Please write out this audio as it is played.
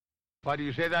Why do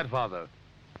you say that, Father?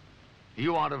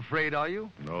 You aren't afraid, are you?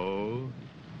 No,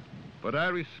 but I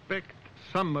respect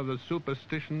some of the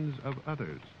superstitions of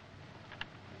others.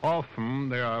 Often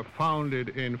they are founded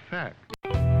in fact.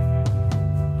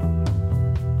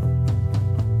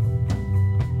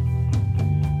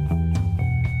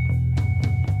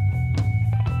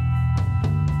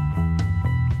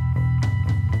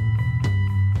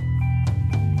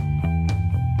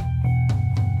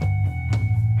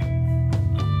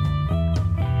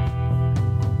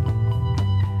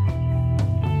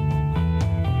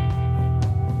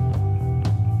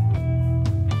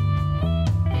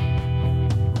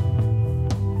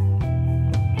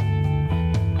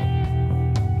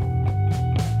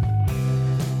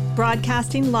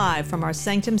 Broadcasting live from our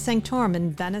Sanctum Sanctorum in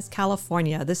Venice,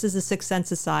 California. This is the Sixth Sense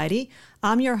Society.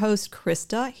 I'm your host,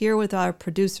 Krista, here with our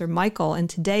producer, Michael, and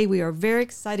today we are very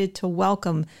excited to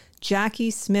welcome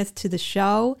Jackie Smith to the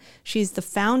show. She's the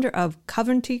founder of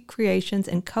Coventry Creations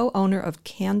and co-owner of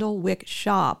Candlewick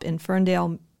Shop in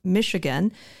Ferndale,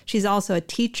 Michigan. She's also a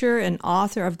teacher and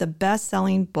author of the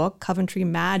best-selling book, Coventry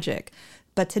Magic.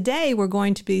 But today we're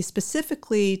going to be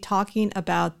specifically talking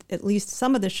about, at least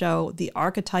some of the show, the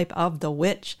archetype of the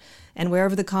witch and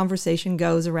wherever the conversation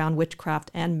goes around witchcraft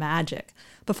and magic.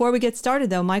 Before we get started,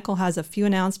 though, Michael has a few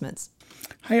announcements.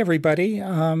 Hi, everybody,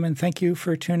 and thank you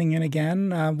for tuning in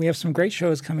again. We have some great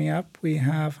shows coming up.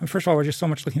 First of all, we're just so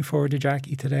much looking forward to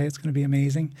Jackie today. It's going to be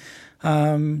amazing.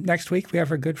 Next week, we have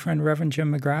our good friend Reverend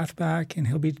Jim McGrath back, and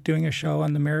he'll be doing a show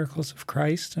on the miracles of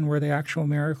Christ and were they actual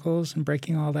miracles and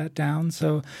breaking all that down.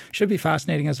 So it should be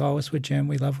fascinating, as always, with Jim.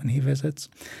 We love when he visits.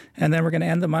 And then we're going to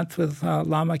end the month with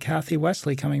Lama Kathy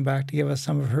Wesley coming back to give us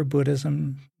some of her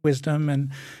Buddhism wisdom,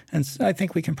 and I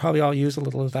think we can probably all use a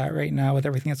little of that right now with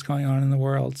everything that's going on in the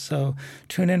world. So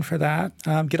tune in for that.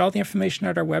 Get all the information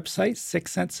at our website,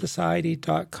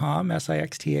 sixthsensesociety.com,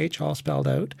 SIXTH, all spelled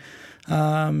out.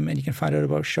 And you can find out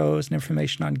about shows and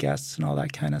information on guests and all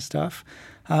that kind of stuff.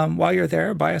 While you're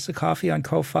there, buy us a coffee on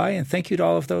Ko-Fi, and thank you to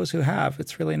all of those who have.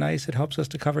 It's really nice. It helps us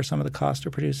to cover some of the cost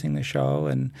of producing the show,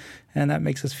 and that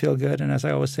makes us feel good. And as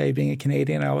I always say, being a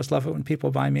Canadian, I always love it when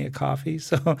people buy me a coffee,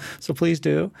 so please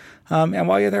do. And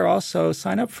while you're there, also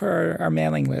sign up for our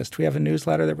mailing list. We have a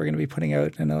newsletter that we're going to be putting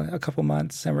out in a couple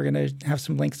months, and we're going to have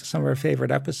some links to some of our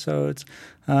favorite episodes,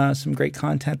 some great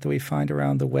content that we find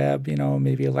around the web,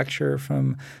 maybe a lecture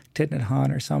from Thich Nhat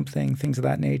Hanh or something, things of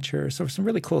that nature. So some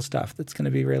really cool stuff that's going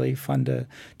to be really fun to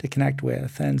connect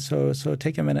with. And so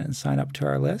take a minute and sign up to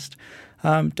our list.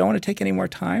 Don't want to take any more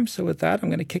time. So with that, I'm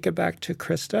going to kick it back to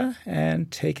Krista,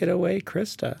 and take it away,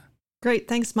 Krista. Great.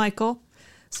 Thanks, Michael.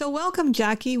 So welcome,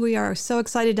 Jackie. We are so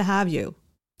excited to have you.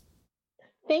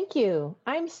 Thank you.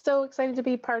 I'm so excited to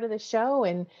be part of the show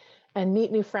and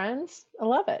meet new friends. I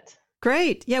love it.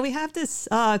 Great. Yeah, we have this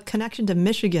connection to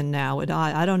Michigan now. And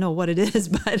I don't know what it is,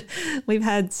 but we've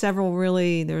had several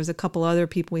there's a couple other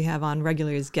people we have on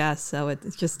regularly as guests. So it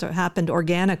just happened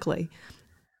organically.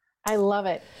 I love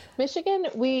it. Michigan,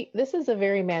 this is a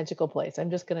very magical place.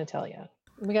 I'm just going to tell you.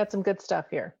 We got some good stuff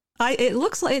here.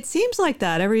 It seems like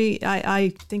that.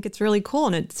 I think it's really cool,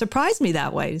 and it surprised me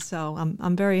that way. So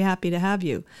I'm very happy to have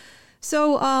you.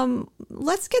 So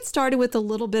let's get started with a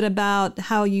little bit about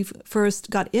how you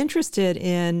first got interested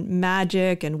in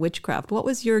magic and witchcraft. What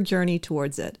was your journey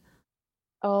towards it?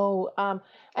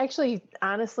 Actually,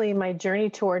 honestly, my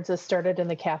journey towards this started in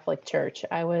the Catholic Church.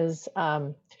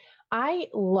 I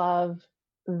love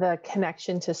the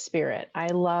connection to spirit. I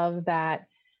love that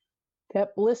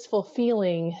blissful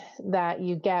feeling that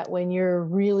you get when you're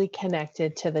really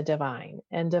connected to the divine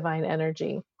and divine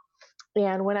energy.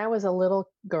 And when I was a little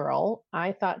girl,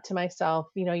 I thought to myself,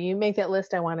 you make that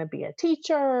list, I want to be a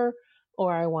teacher,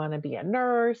 or I want to be a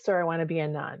nurse, or I want to be a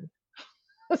nun.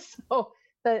 So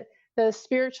the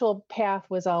spiritual path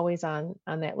was always on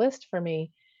that list for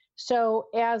me. So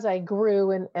as I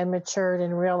grew and matured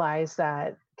and realized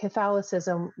that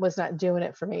Catholicism was not doing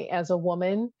it for me as a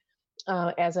woman,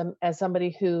 as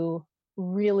somebody who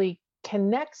really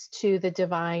connects to the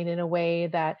divine in a way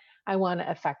that I want to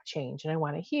affect change and I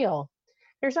want to heal.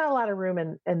 There's not a lot of room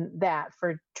in that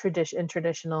for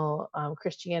traditional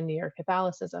Christianity or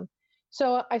Catholicism.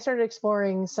 So I started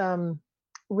exploring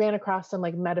ran across some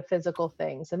like metaphysical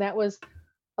things, and that was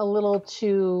a little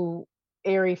too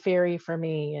airy-fairy for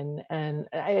me. And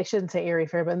I shouldn't say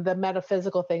airy-fairy, but the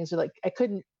metaphysical things were like, I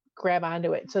couldn't grab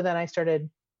onto it. So then I started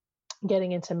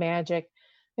getting into magic.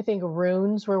 I think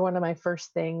runes were one of my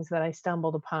first things that I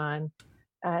stumbled upon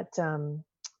at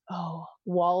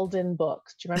Walden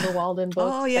Books. Do you remember Walden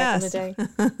Books? Oh, yes. Back in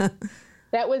the day?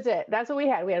 That was it. That's what we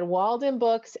had. We had Walden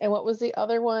Books, and what was the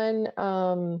other one?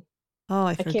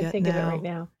 I can't think of it right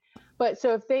now. But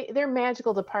so if their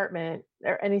magical department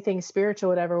or anything spiritual,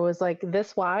 whatever, was like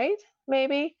this wide,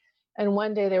 maybe. And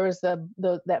one day there was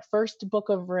that first book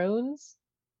of runes. Is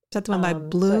that the one by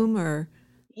Bloom or?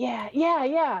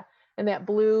 Yeah. And that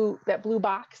blue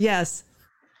box. Yes.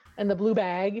 And the blue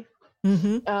bag.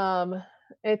 Mm-hmm.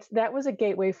 That was a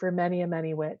gateway for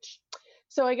many witch.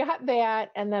 So I got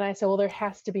that, and then I said, well, there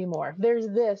has to be more. If there's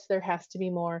this, there has to be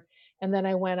more. And then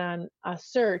I went on a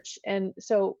search, and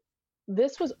so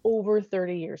this was over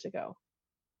 30 years ago.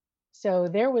 So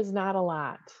there was not a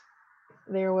lot.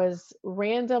 There was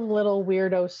random little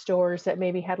weirdo stores that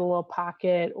maybe had a little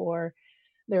pocket, or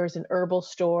there was an herbal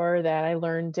store that I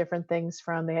learned different things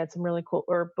from. They had some really cool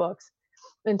herb books,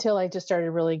 until I just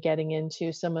started really getting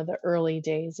into some of the early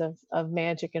days of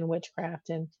magic and witchcraft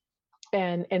and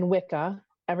Wicca.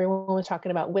 Everyone was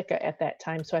talking about Wicca at that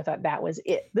time. So I thought that was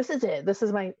it. This is it. This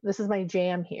is my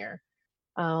jam here.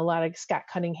 A lot of Scott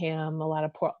Cunningham, a lot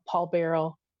of Paul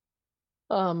Barrel.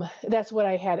 That's what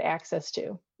I had access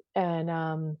to. And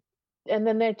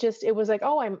then it was like,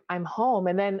 oh, I'm home.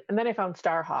 And then I found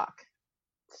Starhawk.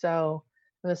 So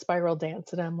the spiral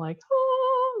dance, and I'm like,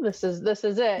 oh, this is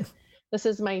it. This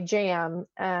is my jam.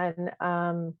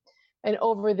 And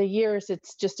over the years,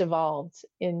 it's just evolved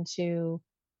into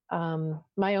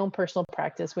my own personal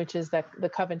practice, which is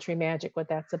the Coventry magic, what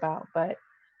that's about. But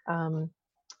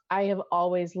I have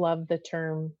always loved the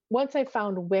term. Once I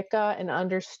found Wicca and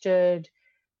understood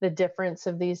the difference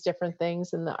of these different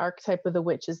things, and the archetype of the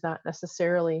witch is not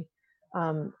necessarily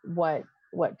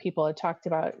what people had talked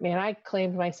about. Man, I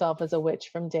claimed myself as a witch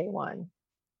from day one.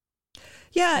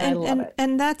 Yeah,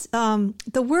 and that's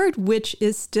the word witch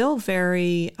is still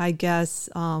very, I guess,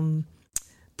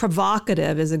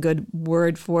 provocative is a good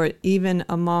word for it, even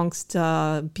amongst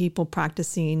people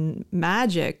practicing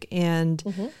magic,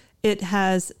 and it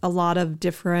has a lot of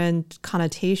different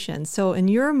connotations. So in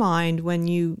your mind, when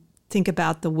you think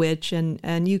about the witch,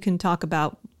 and you can talk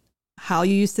about how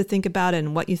you used to think about it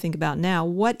and what you think about now,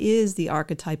 what is the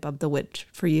archetype of the witch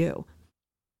for you?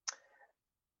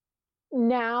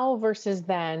 Now versus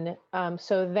then.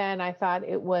 So then I thought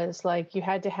it was like you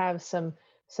had to have some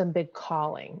big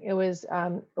calling. It was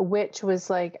a witch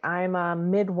was like, I'm a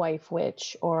midwife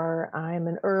witch, or I'm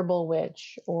an herbal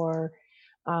witch, or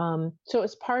so it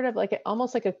was part of like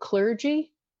almost like a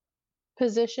clergy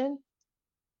position.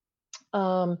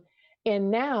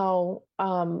 And now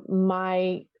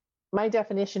my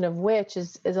definition of witch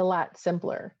is a lot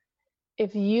simpler.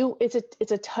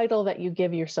 It's a title that you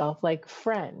give yourself, like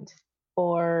friend,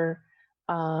 or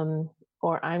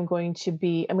I'm going to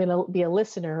be a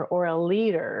listener or a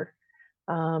leader.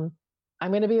 I'm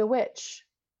going to be a witch.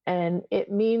 And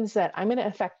it means that I'm going to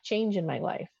affect change in my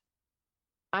life.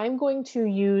 I'm going to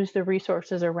use the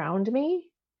resources around me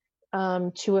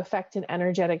to affect an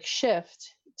energetic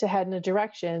shift to head in a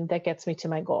direction that gets me to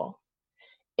my goal.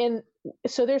 And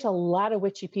so there's a lot of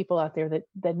witchy people out there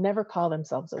that never call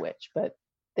themselves a witch, but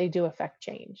they do affect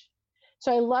change.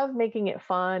 So I love making it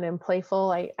fun and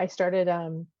playful. I started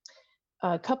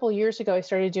a couple years ago, I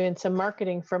started doing some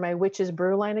marketing for my Witches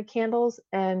Brew line of candles.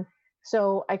 And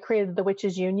so I created the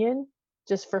Witches Union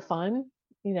just for fun,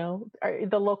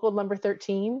 the local number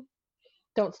 13,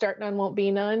 don't start none, won't be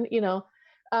none,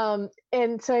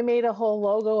 and so I made a whole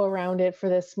logo around it for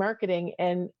this marketing,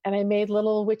 and I made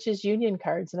little Witches Union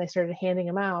cards, and I started handing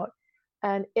them out,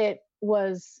 and it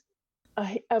was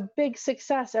a big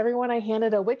success. Everyone I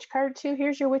handed a witch card to,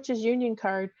 here's your Witches Union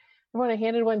card. Everyone I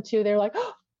handed one to, they're like,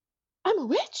 oh, I'm a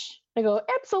witch. I go,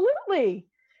 absolutely.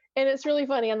 And it's really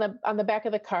funny. On the back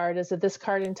of the card is that this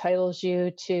card entitles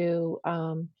you to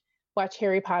watch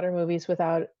Harry Potter movies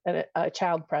without a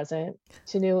child present,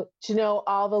 to know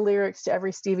all the lyrics to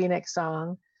every Stevie Nicks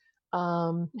song. I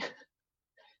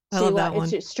love that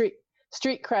one. It's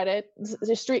street credit,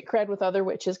 street cred with other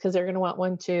witches, because they're going to want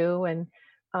one too. And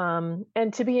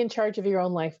to be in charge of your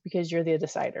own life, because you're the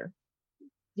decider.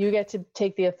 You get to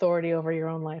take the authority over your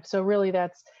own life. So really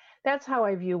that's how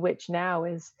I view witch now,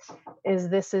 is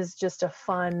this is just a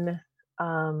fun,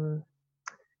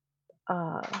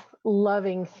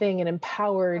 loving thing, an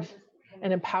empowered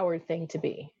thing to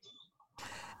be.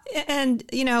 And,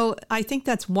 I think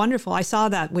that's wonderful. I saw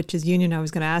that Witches Union I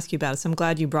was going to ask you about, so I'm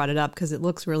glad you brought it up, because it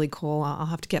looks really cool. I'll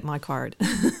have to get my card.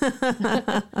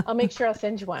 I'll make sure I'll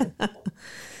send you one.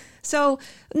 So,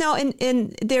 no,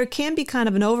 and there can be kind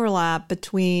of an overlap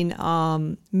between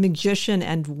magician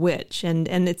and witch. And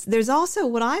there's also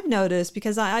what I've noticed,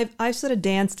 because I've sort of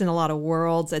danced in a lot of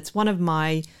worlds. It's one of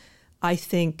my, I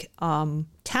think,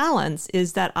 talents,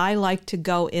 is that I like to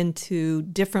go into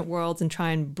different worlds and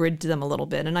try and bridge them a little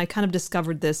bit. And I kind of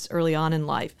discovered this early on in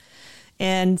life.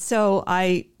 And so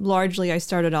I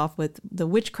started off with the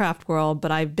witchcraft world,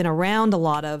 but I've been around a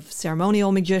lot of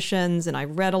ceremonial magicians, and I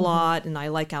read a lot, and I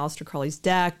like Aleister Crowley's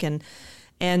deck.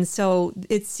 And so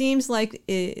it seems like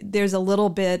there's a little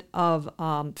bit of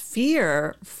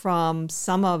fear from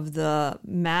some of the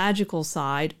magical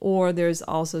side, or there's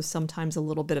also sometimes a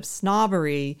little bit of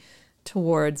snobbery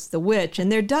towards the witch.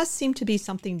 And there does seem to be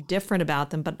something different about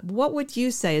them. But what would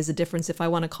you say is the difference if I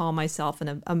want to call myself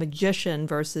a magician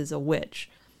versus a witch?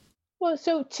 Well,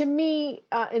 so to me,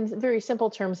 in very simple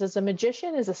terms, as a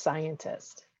magician is a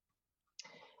scientist.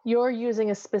 You're using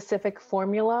a specific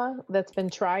formula that's been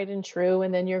tried and true,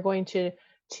 and then you're going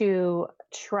to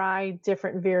try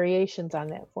different variations on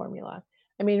that formula.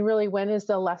 I mean, really, when is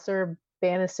the lesser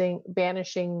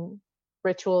banishing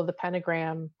ritual of the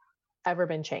pentagram ever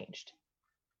been changed?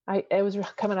 It was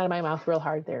coming out of my mouth real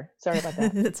hard there. Sorry about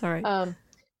that. That's all right.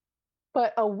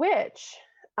 But a witch,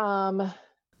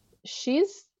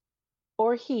 she's,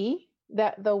 or he,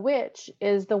 that the witch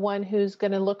is the one who's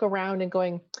going to look around and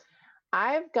going,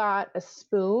 I've got a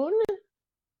spoon,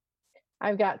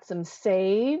 I've got some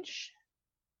sage,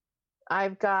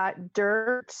 I've got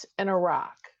dirt and a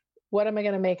rock. What am I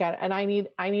going to make out of? And I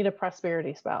need a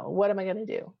prosperity spell. What am I going to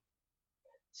do?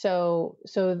 So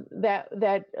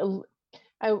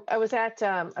I was at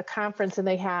a conference, and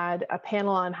they had a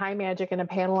panel on high magic and a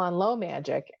panel on low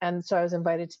magic. And so I was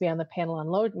invited to be on the panel on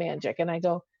low magic. And I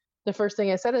go, the first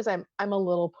thing I said is I'm a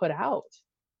little put out.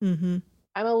 Mm-hmm.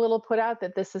 I'm a little put out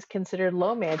that this is considered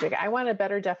low magic. I want a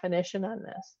better definition on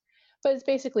this, but it's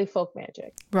basically folk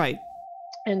magic. Right.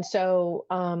 And so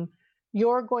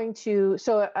you're going to,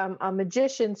 a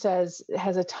magician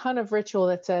has a ton of ritual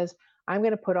that says, I'm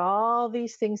going to put all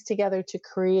these things together to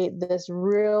create this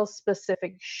real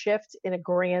specific shift in a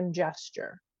grand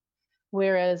gesture.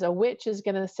 Whereas a witch is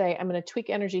going to say, I'm going to tweak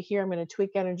energy here, I'm going to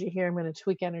tweak energy here, I'm going to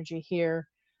tweak energy here.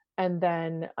 And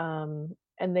then,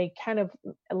 and they kind of,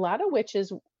 a lot of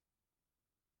witches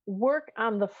work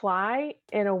on the fly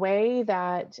in a way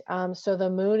that, so the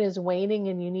moon is waning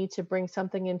and you need to bring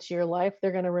something into your life,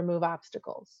 they're going to remove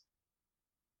obstacles.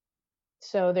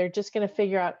 So they're just going to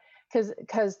figure out,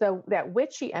 because that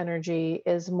witchy energy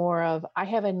is more of, I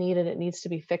have a need and it needs to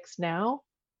be fixed now.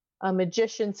 A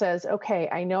magician says, okay,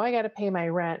 I know I got to pay my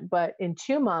rent, but in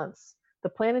 2 months, the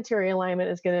planetary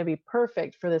alignment is going to be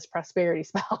perfect for this prosperity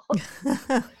spell.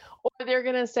 Or they're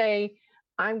going to say,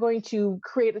 I'm going to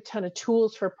create a ton of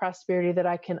tools for prosperity that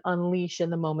I can unleash in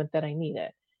the moment that I need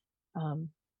it.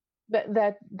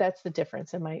 That's the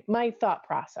difference in my thought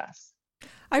process.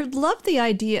 I love the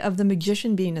idea of the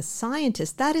magician being a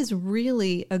scientist. That is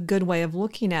really a good way of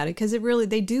looking at it, because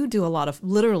they do a lot of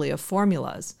literally of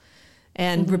formulas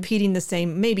and repeating the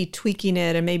same, maybe tweaking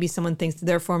it, and maybe someone thinks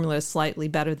their formula is slightly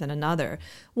better than another.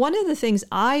 One of the things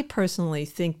I personally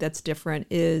think that's different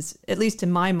is, at least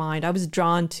in my mind, I was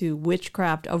drawn to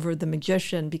witchcraft over the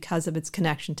magician because of its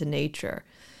connection to nature.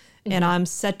 And I'm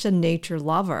such a nature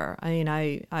lover. I mean,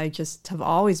 I just have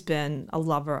always been a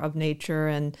lover of nature,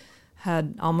 and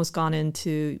had almost gone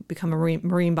into become a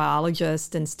marine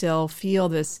biologist, and still feel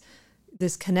this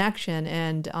connection.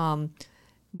 And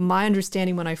my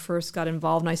understanding when I first got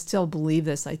involved, and I still believe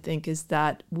this, I think, is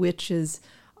that witches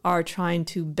are trying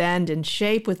to bend and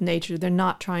shape with nature. They're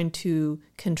not trying to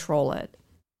control it.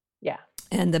 Yeah.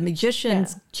 And the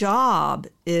magician's job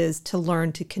is to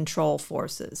learn to control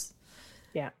forces.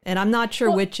 Yeah. And I'm not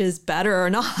sure which is better or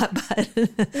not, but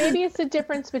maybe it's the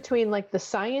difference between like the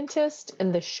scientist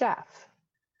and the chef,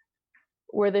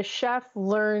 where the chef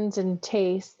learns and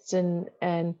tastes and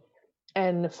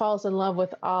falls in love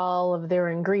with all of their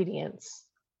ingredients.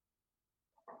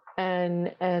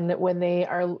 And when they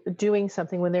are doing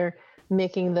something, when they're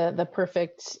making the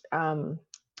perfect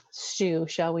stew,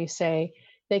 shall we say,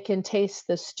 they can taste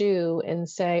the stew and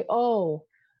say, oh,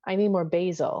 I need more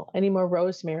basil. I need more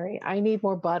rosemary. I need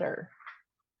more butter.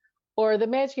 Or the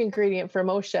magic ingredient for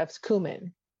most chefs,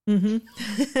 cumin. Mm-hmm.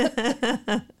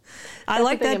 I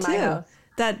like that too.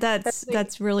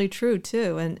 That's really true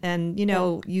too. And you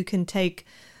know, you can take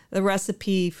the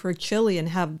recipe for chili and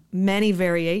have many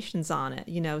variations on it,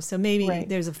 you know, so maybe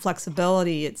there's a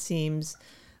flexibility, it seems.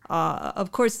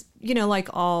 Of course, you know, like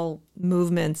all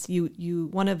movements,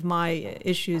 one of my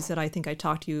issues that I think I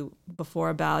talked to you before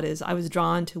about is I was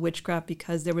drawn to witchcraft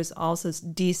because there was also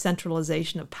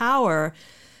decentralization of power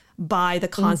by the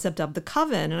concept of the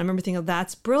coven. And I remember thinking,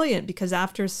 that's brilliant, because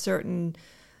after a certain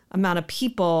amount of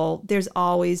people, there's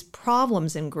always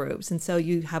problems in groups. And so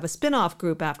you have a spin-off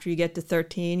group after you get to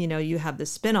 13, you know, you have the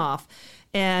spin-off.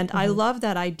 And I love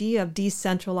that idea of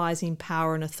decentralizing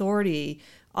power and authority,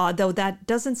 though that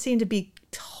doesn't seem to be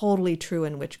totally true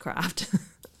in witchcraft.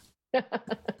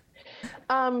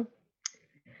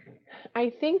 I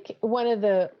think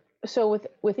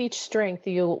with each strength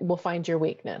you will find your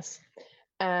weakness.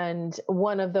 And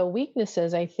one of the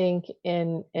weaknesses I think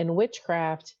in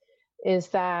witchcraft is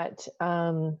that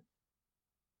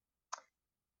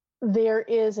there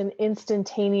is an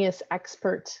instantaneous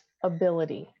expert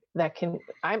ability that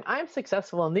I'm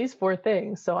successful in these 4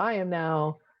 things, so I am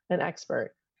now an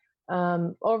expert.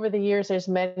 Over the years, there's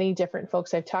many different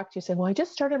folks I've talked to saying, well, I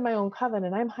just started my own coven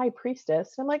and I'm high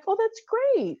priestess. And I'm like, oh, that's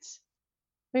great.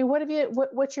 I mean,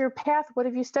 what's your path? What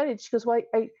have you studied? She goes, well,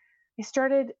 I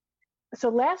started, so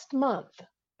last month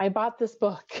I bought this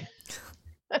book.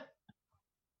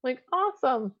 Like,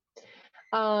 awesome.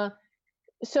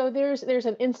 So there's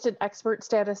an instant expert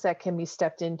status that can be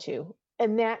stepped into.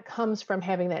 And that comes from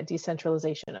having that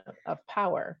decentralization of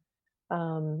power.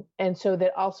 And so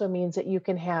that also means that you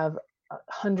can have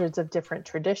hundreds of different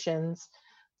traditions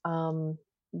so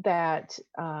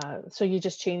you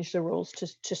just change the rules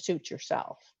to suit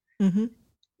yourself. Mm-hmm.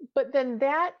 But then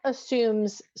that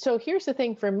assumes, so here's the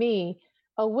thing for me,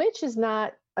 a witch is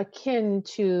not akin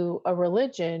to a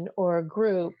religion or a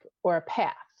group or a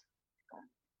path.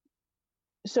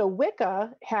 So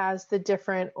Wicca has the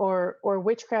different, or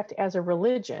witchcraft as a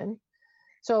religion.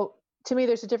 So to me,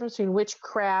 there's a difference between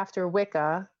witchcraft or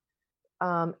Wicca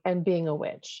and being a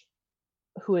witch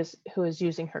who is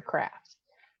using her craft.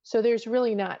 So there's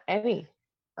really not any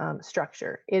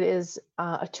structure. It is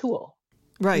a tool.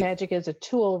 Right. Magic is a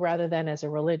tool rather than as a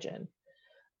religion.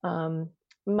 I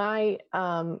went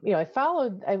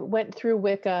through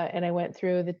Wicca and I went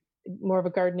through the more of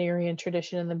a Gardnerian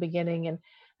tradition in the beginning, and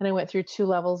I went through 2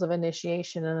 levels of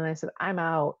initiation, and then I said, I'm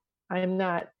out. I'm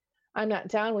not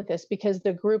down with this, because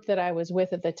the group that I was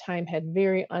with at the time had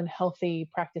very unhealthy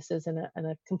practices and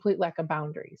a complete lack of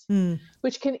boundaries,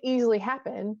 which can easily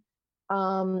happen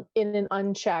in an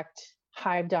unchecked,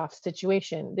 hived off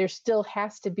situation. There still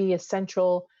has to be a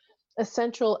central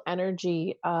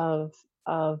energy of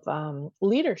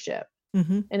leadership.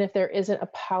 Mm-hmm. And if there isn't a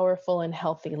powerful and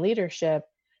healthy leadership,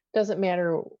 doesn't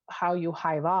matter how you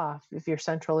hive off. If your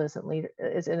central is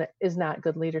not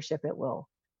good leadership, it will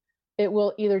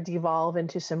either devolve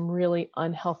into some really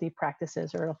unhealthy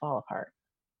practices or it'll fall apart.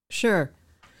 Sure.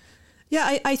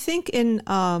 Yeah, I think in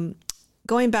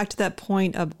going back to that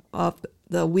point of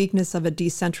the weakness of a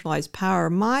decentralized power,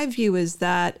 my view is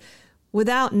that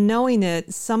without knowing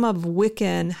it, some of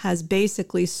Wiccan has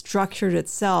basically structured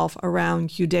itself around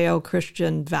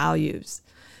Judeo-Christian values.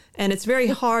 And it's very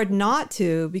hard not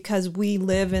to, because we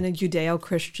live in a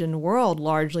Judeo-Christian world,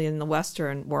 largely in the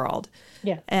Western world.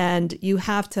 Yeah. And you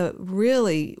have to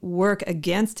really work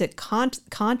against it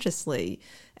consciously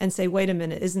and say, wait a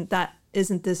minute, isn't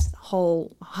this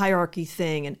whole hierarchy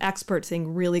thing and expert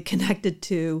thing really connected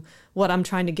to what I'm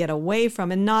trying to get away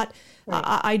from? And not, right.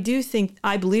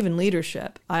 I believe in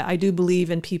leadership. I do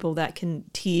believe in people that can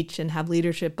teach and have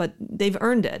leadership, but they've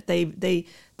earned it. They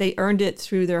earned it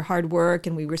through their hard work,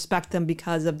 and we respect them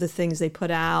because of the things they put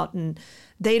out. And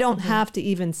they don't have to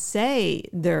even say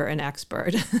they're an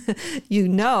expert,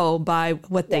 by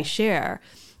what they share.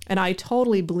 And I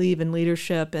totally believe in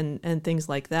leadership and things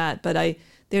like that. But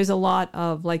there's a lot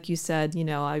of, like you said,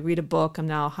 I read a book, I'm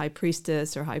now a high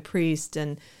priestess or high priest,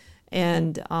 and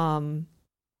I'm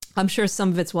sure some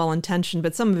of it's well-intentioned,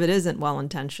 but some of it isn't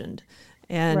well-intentioned.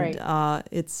 And right.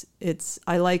 It's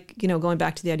I like, going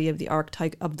back to the idea of the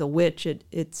archetype of the witch, it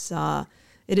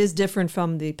is different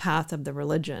from the path of the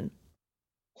religion.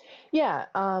 Yeah.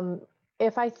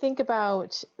 If I think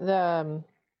about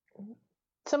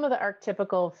some of the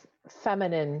archetypical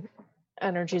feminine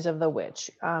energies of the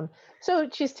witch. So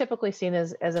she's typically seen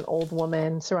as an old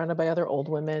woman surrounded by other old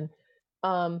women.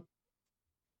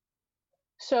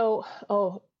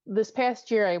 This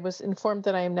past year I was informed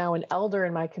that I am now an elder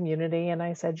in my community, and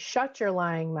I said, shut your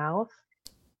lying mouth.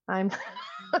 I'm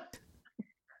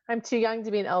too young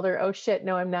to be an elder. Oh shit,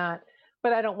 no, I'm not.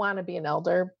 But I don't want to be an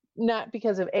elder, not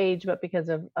because of age, but because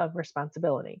of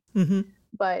responsibility. Mm-hmm.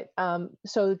 But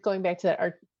so going back to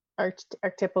that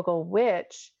archetypical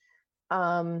witch,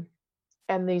 and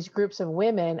these groups of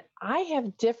women, I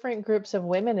have different groups of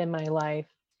women in my life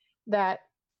that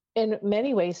in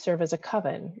many ways serve as a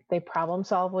coven. They problem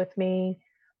solve with me.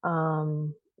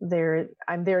 I'm there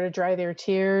to dry their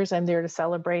tears. I'm there to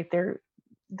celebrate their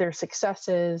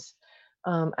successes.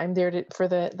 I'm there for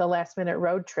the last minute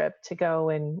road trip to go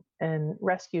and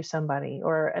rescue somebody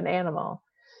or an animal.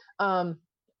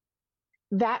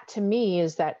 That to me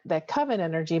is that coven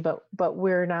energy, but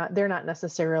they're not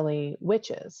necessarily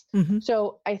witches. Mm-hmm.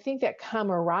 So I think that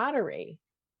camaraderie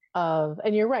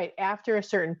and you're right, after a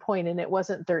certain point, and it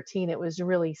wasn't 13, it was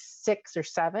really 6 or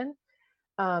 7.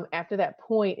 after that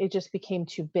point, it just became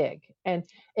too big, and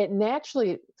it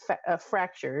naturally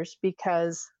fractures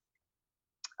because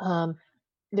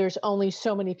there's only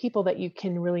so many people that you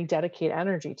can really dedicate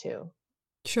energy to.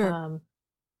 Sure.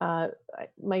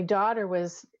 My daughter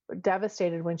was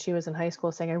devastated when she was in high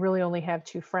school, saying, I really only have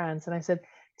 2 friends. And I said,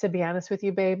 to be honest with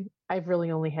you, babe, I've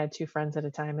really only had 2 friends at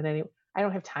a time, and I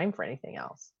don't have time for anything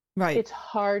else. Right. It's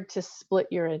hard to split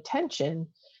your attention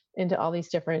into all these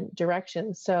different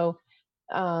directions. So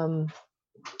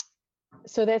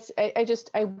that's,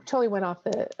 I totally went off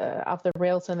the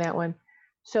rails on that one.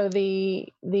 So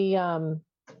the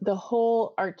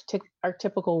whole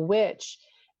archetypical witch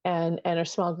and a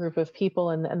small group of people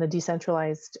and the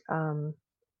decentralized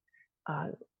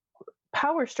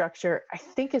power structure, I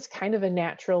think, is kind of a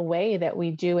natural way that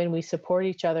we do, and we support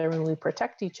each other and we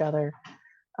protect each other.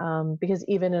 Because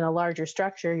even in a larger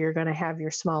structure, you're going to have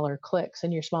your smaller cliques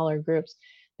and your smaller groups.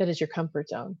 That is your comfort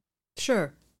zone.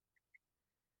 Sure.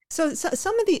 So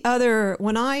some of the other,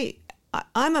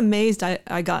 I'm amazed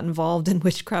I got involved in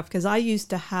witchcraft, because I used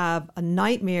to have a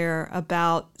nightmare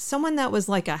about someone that was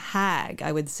like a hag,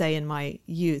 I would say, in my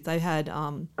youth.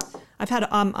 I'm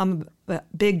a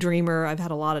big dreamer. I've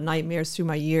had a lot of nightmares through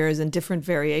my years and different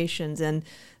variations. And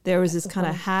there was this kind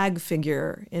of hag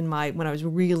figure when I was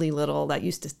really little that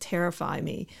used to terrify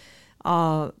me.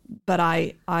 But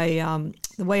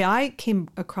the way I came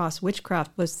across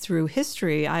witchcraft was through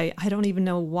history. I don't even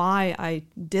know why I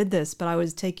did this, but I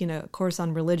was taking a course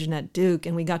on religion at Duke,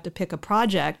 and we got to pick a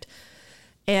project.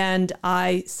 And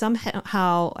I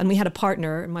somehow, and we had a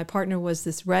partner, and my partner was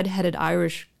this redheaded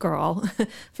Irish girl,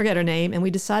 forget her name, and we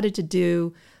decided to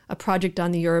do a project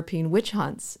on the European witch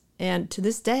hunts. And to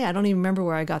this day, I don't even remember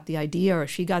where I got the idea, or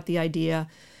she got the idea.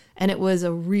 And it was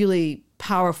a really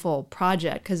powerful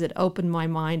project because it opened my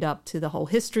mind up to the whole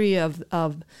history of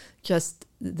just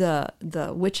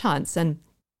the witch hunts.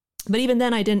 But even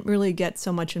then, I didn't really get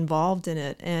so much involved in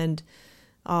it. And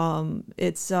I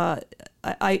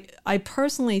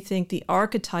personally think the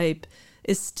archetype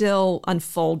is still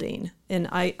unfolding, and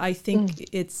I think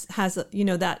it has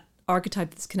that archetype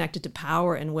that's connected to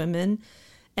power and women,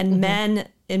 and men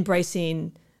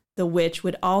embracing the witch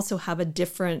would also have a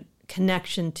different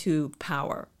connection to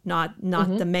power, not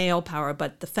the male power,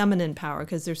 but the feminine power,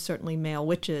 because there's certainly male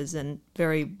witches and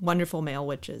very wonderful male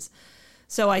witches.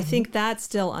 So I think that's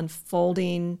still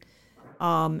unfolding.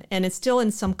 And it's still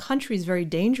in some countries very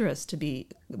dangerous to be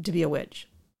a witch.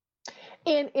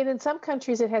 And in some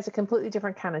countries, it has a completely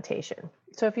different connotation.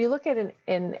 So if you look at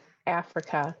in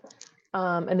Africa,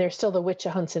 and there's still the witch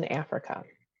hunts in Africa,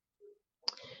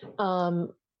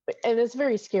 and it's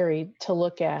very scary to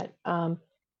look at.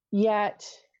 Yet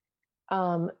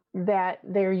that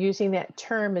they're using that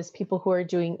term as people who are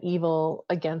doing evil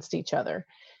against each other.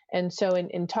 And so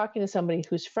in talking to somebody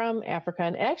who's from Africa,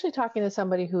 and actually talking to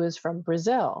somebody who is from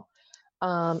Brazil,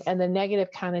 and the negative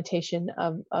connotation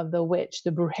of the witch,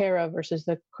 the brujeira versus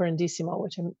the curandissimo,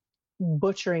 which I'm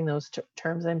butchering those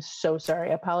terms. I'm so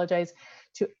sorry. I apologize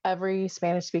to every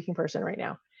Spanish-speaking person right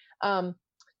now.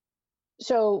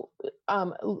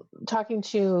 Talking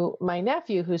to my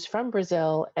nephew who's from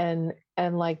Brazil, and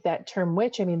like that term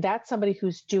witch, I mean, that's somebody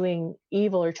who's doing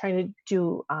evil or trying to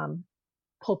do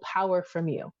pull power from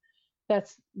you.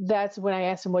 That's when I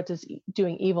asked him, what does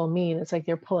doing evil mean? It's like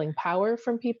they're pulling power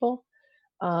from people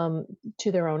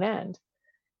to their own end,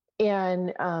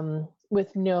 and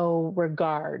with no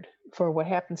regard for what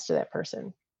happens to that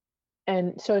person.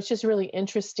 And so it's just really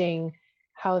interesting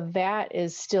how that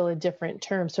is still a different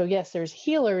term. So yes, there's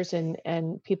healers and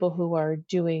people who are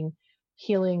doing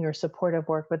healing or supportive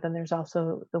work, but then there's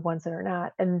also the ones that are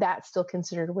not, and that's still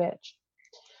considered witch.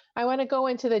 I want to go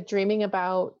into the dreaming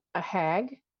about a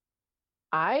hag.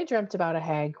 I dreamt about a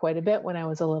hag quite a bit when I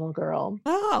was a little girl.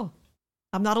 Oh,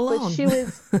 I'm not alone.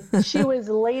 But she was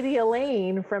Lady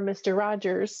Elaine from Mr.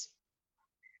 Rogers'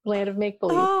 Land of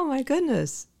Make-Believe. Oh my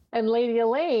goodness. And Lady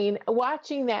Elaine,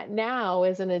 watching that now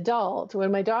as an adult,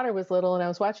 when my daughter was little and I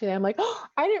was watching that, I'm like, oh,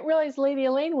 I didn't realize Lady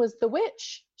Elaine was the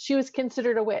witch. She was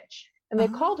considered a witch, and they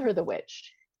called her the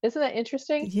witch. Isn't that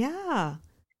interesting? Yeah.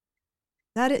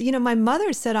 That, my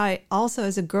mother said I also,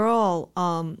 as a girl,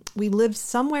 we lived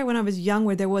somewhere when I was young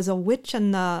where there was a witch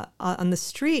on the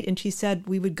street, and she said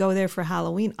we would go there for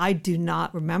Halloween. I do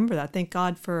not remember that. Thank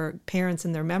God for parents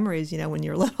and their memories, when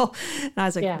you're little. And I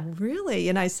was like, yeah. Really?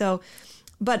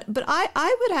 But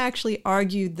I would actually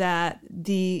argue that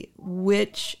the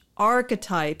witch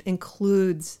archetype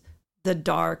includes the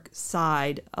dark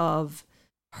side of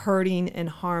hurting and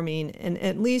harming. And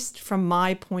at least from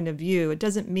my point of view, it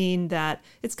doesn't mean that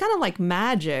it's kind of like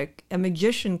magic. A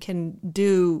magician can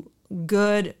do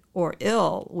good or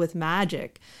ill with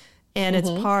magic. And it's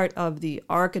part of the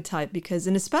archetype because,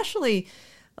 and especially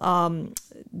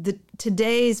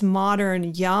today's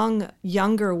modern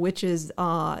younger witches,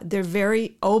 they're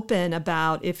very open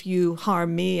about, if you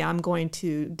harm me, I'm going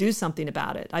to do something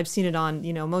about it. I've seen it on,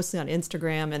 mostly on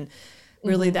Instagram, and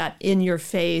really that in your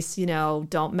face,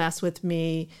 don't mess with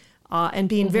me, and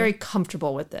being very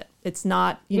comfortable with it. It's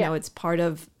not, it's part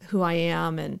of who I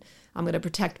am, and I'm going to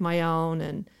protect my own,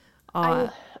 and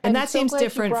that so seems glad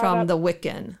different from the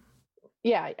Wiccan.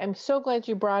 Yeah, I'm so glad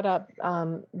you brought up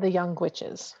the young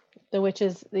witches,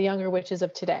 the younger witches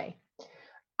of today.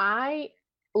 I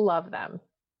love them.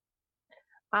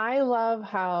 I love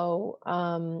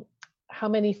how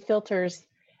many filters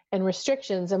and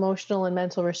restrictions, emotional and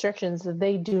mental restrictions, that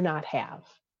they do not have.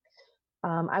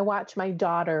 I watch my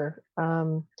daughter,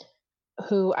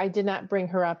 who I did not bring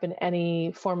her up in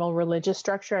any formal religious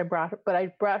structure. I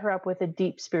brought her up with a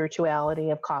deep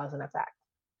spirituality of cause and effect.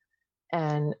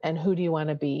 And who do you want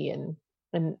to be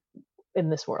in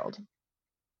this world?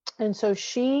 And so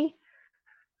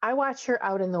I watch her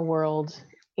out in the world,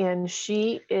 and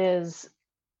she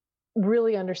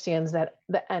really understands that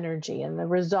the energy and the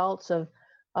results of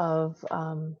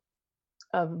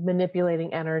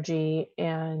manipulating energy,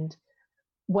 and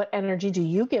what energy do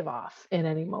you give off in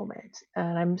any moment.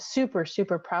 And I'm super,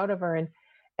 super proud of her.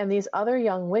 And these other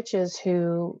young witches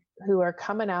who are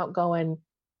coming out going,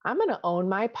 I'm going to own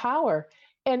my power.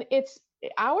 And it's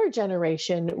our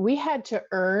generation. We had to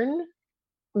earn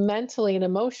mentally and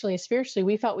emotionally, spiritually.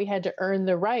 We felt we had to earn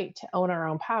the right to own our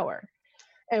own power.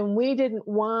 And we didn't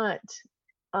want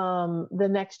the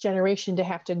next generation to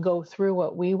have to go through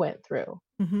what we went through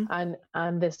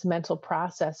on this mental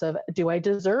process of, do I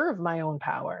deserve my own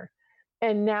power?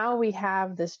 And now we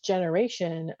have this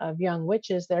generation of young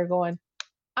witches that are going,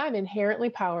 I'm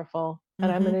inherently powerful,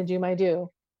 and I'm going to do my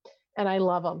due. And I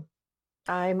love them.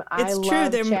 It's true.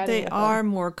 They are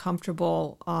more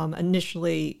comfortable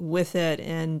initially with it,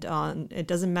 and it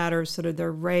doesn't matter sort of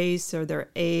their race or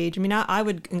their age. I mean, I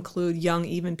would include young,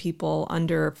 even people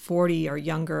under 40 or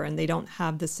younger, and they don't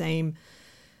have the same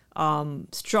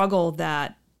struggle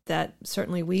that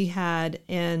certainly we had.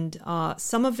 And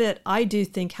some of it, I do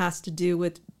think, has to do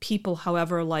with people,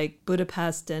 however, like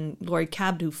Budapest and Laurie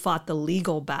Cabot, who fought the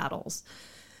legal battles.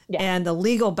 Yeah. And the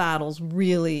legal battles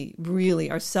really, really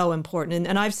are so important.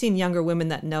 And I've seen younger women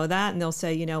that know that, and they'll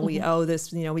say, we owe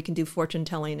this, we can do fortune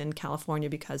telling in California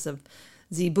because of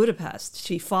Z Budapest.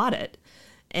 She fought it.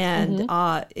 And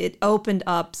it opened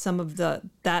up some of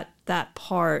that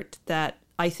part that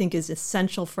I think is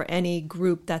essential for any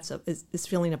group that's is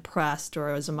feeling oppressed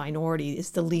or as a minority. Is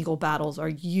the legal battles are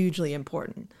hugely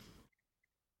important.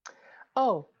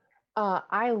 Oh,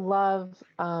 I love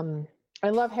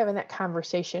having that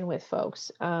conversation with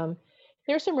folks.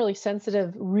 There's some really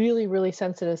sensitive, really, really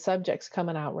sensitive subjects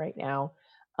coming out right now.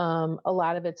 A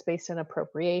lot of it's based on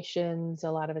appropriations.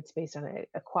 A lot of it's based on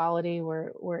equality.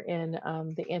 We're in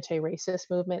the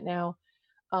anti-racist movement now.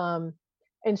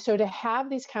 And so to have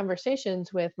these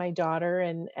conversations with my daughter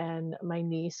and my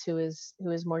niece, who is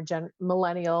more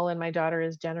millennial, and my daughter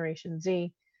is Generation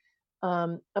Z,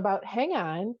 about, hang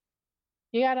on,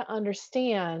 you got to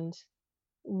understand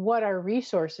what our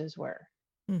resources were.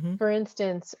 For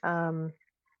instance,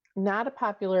 not a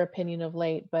popular opinion of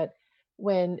late, but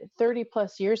when 30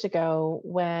 plus years ago,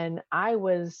 when I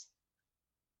was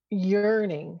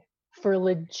yearning for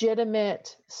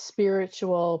legitimate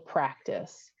spiritual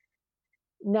practice,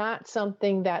 not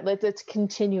something that's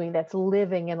continuing, that's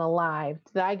living and alive,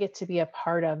 that I get to be a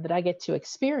part of, that I get to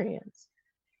experience.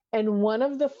 And one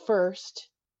of the first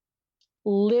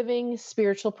living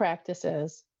spiritual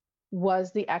practices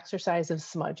was the exercise of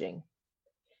smudging.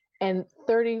 And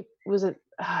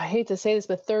I hate to say this,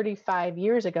 but 35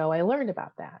 years ago, I learned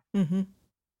about that. And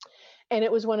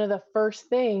it was one of the first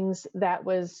things that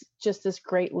was just this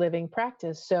great living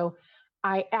practice. So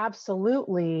I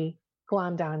absolutely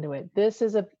glommed onto it. This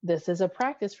is a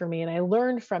practice for me, and I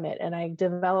learned from it, and I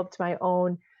developed my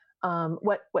own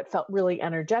what felt really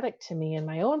energetic to me in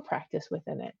my own practice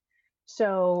within it.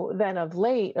 So then of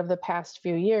the past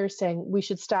few years, saying we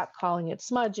should stop calling it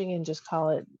smudging and just call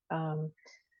it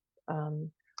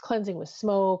cleansing with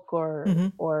smoke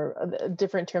or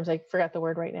different terms. I forgot the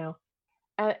word right now.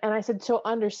 And I said, so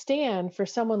understand, for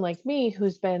someone like me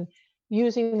who's been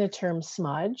using the term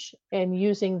smudge and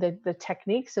using the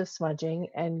techniques of smudging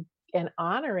and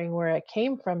honoring where it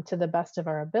came from to the best of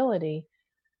our ability,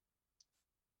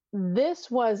 this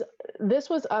was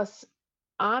us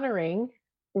honoring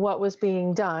what was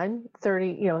being done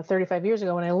 35 years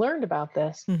ago when I learned about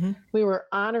this. We were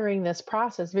honoring this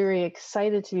process, very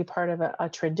excited to be part of a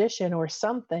tradition or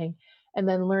something. and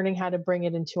then learning how to bring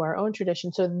it into our own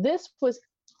tradition. So this was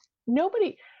no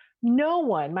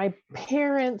one, my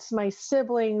parents, my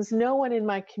siblings, no one in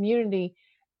my community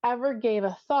ever gave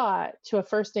a thought to a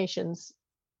First Nations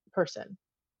person.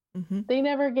 Mm-hmm. They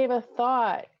never gave a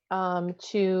thought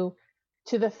to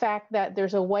the fact that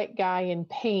there's a white guy in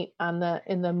paint in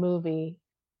the movie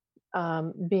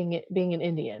being an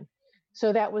Indian.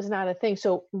 So that was not a thing.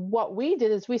 So what we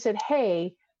did is we said,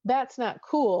 hey, that's not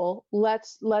cool.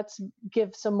 Let's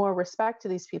give some more respect to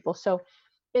these people. So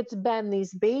it's been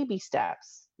these baby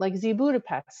steps, like Z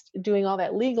Budapest, doing all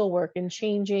that legal work and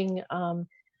changing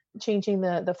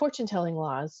the fortune telling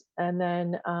laws, and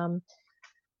then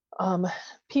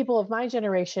people of my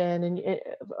generation and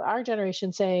our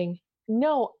generation saying,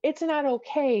 no, it's not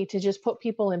okay to just put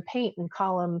people in paint and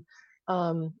call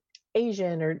them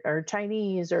Asian or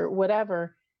Chinese or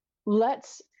whatever.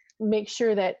 Let's make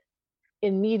sure that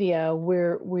in media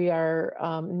we are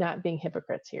not being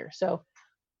hypocrites here. So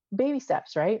baby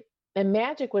steps, right? And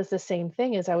magic was the same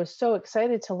thing. As I was so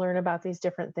excited to learn about these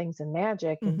different things in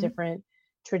magic and different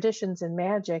traditions in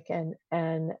magic,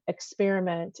 and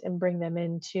experiment and bring them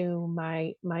into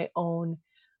my own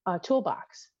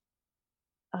toolbox.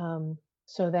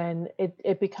 So then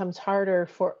it becomes harder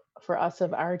for us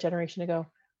of our generation to go,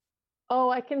 oh,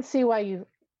 I can see why you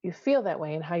feel that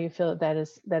way and how you feel that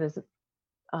is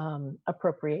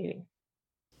appropriating.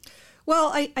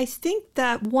 Well, I think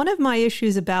that one of my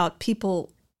issues about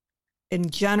people in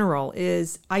general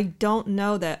is I don't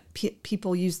know that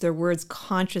people use their words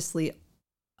consciously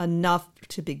enough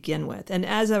to begin with. And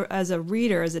as a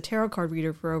reader, as a tarot card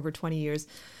reader for over 20 years,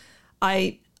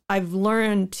 I've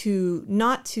learned to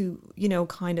not to,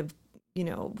 kind of,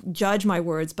 judge my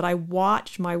words, but I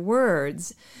watch my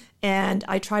words and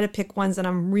I try to pick ones that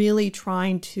I'm really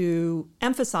trying to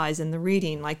emphasize in the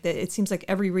reading. Like it seems like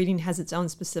every reading has its own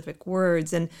specific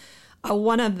words. And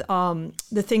one of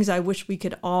the things I wish we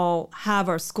could all have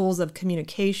are schools of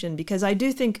communication, because I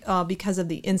do think because of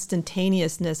the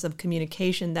instantaneousness of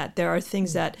communication that there are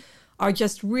things that are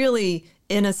just really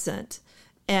innocent,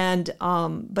 and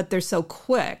but they're so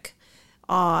quick,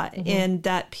 and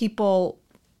that people,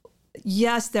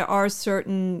 yes, there are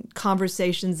certain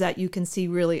conversations that you can see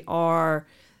really are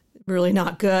really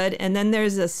not good. And then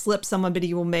there's a slip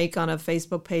somebody will make on a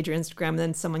Facebook page or Instagram, and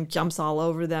then someone jumps all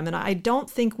over them. And I don't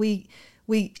think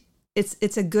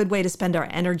it's a good way to spend our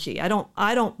energy. I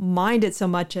don't mind it so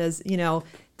much as,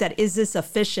 that is this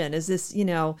efficient? Is this,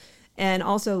 and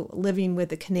also living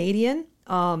with a Canadian,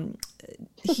 my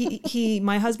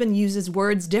husband uses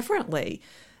words differently.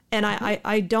 And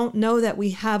I don't know that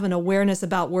we have an awareness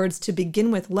about words to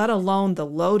begin with, let alone the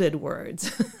loaded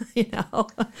words,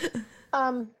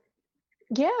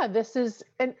 Yeah, this is,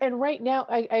 and right now,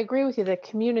 I agree with you, that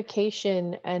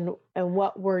communication and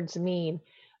what words mean.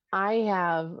 I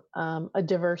have a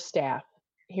diverse staff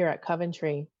here at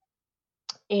Coventry,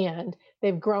 and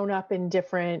they've grown up in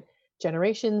different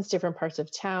generations, different parts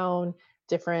of town,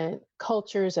 different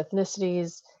cultures,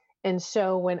 ethnicities. And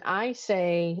so when I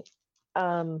say,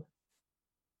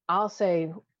 I'll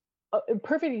say, a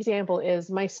perfect example is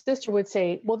my sister would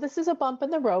say, well, this is a bump in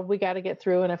the road we got to get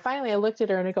through. And I looked at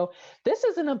her and I go, this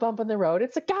isn't a bump in the road.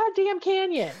 It's a goddamn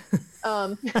canyon.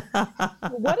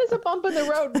 What does a bump in the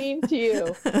road mean to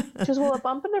you? She goes, well, a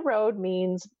bump in the road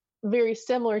means very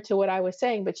similar to what I was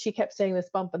saying, but she kept saying this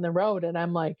bump in the road. And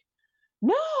I'm like,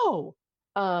 no.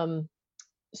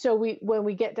 So when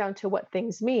we get down to what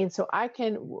things mean, so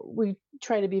we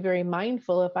try to be very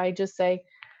mindful. If I just say,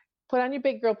 put on your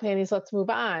big girl panties, let's move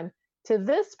on. To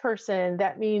this person,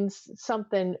 that means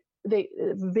something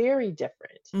very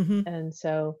different. Mm-hmm. And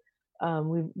so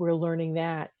we're learning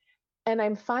that. And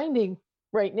I'm finding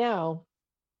right now,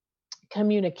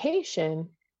 communication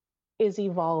is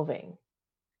evolving.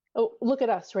 Oh, look at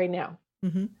us right now.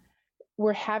 Mm-hmm.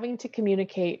 We're having to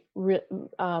communicate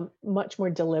much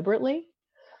more deliberately.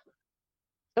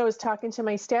 I was talking to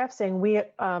my staff saying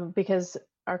because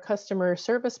our customer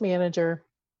service manager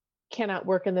cannot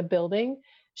work in the building.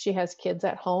 She has kids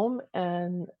at home,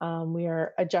 and we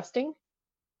are adjusting.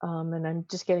 And I'm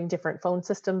just getting different phone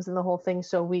systems and the whole thing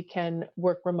so we can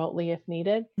work remotely if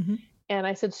needed. Mm-hmm. And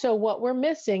I said, so what we're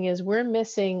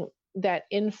missing that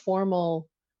informal,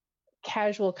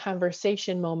 casual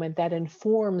conversation moment that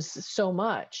informs so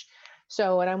much.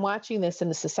 So, and I'm watching this in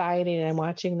the society, and I'm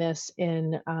watching this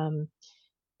in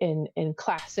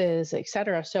classes, et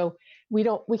cetera. So we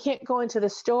can't go into the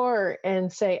store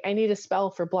and say, I need a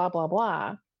spell for blah, blah,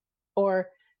 blah. Or,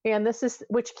 and this is,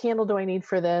 which candle do I need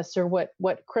for this? Or what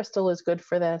crystal is good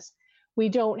for this? We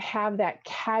don't have that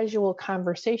casual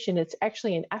conversation. It's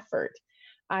actually an effort.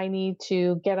 I need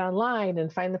to get online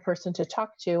and find the person to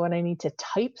talk to, and I need to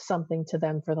type something to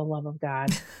them for the love of God.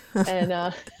 and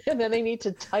and then they need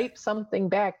to type something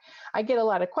back. I get a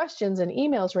lot of questions and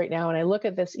emails right now, and I look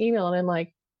at this email and I'm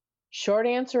like, short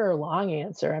answer or long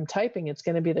answer? I'm typing, it's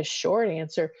going to be the short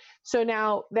answer. So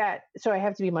I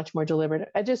have to be much more deliberate.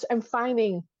 I'm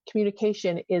finding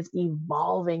communication is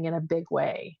evolving in a big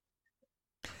way.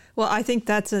 Well, I think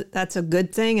that's a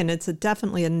good thing, and it's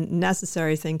definitely a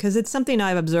necessary thing, because it's something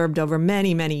I've observed over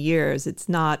many, many years. It's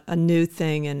not a new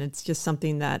thing, and it's just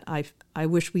something that I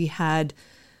wish we had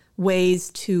ways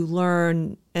to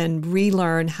learn and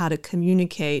relearn how to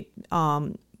communicate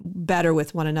better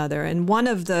with one another. And one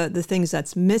of the things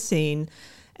that's missing,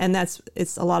 and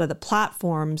it's a lot of the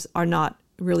platforms are not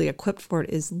really equipped for it,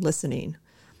 is listening.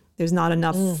 There's not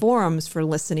enough forums for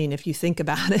listening, if you think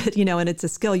about it, and it's a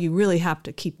skill you really have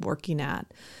to keep working at.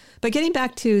 But getting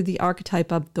back to the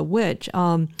archetype of the witch,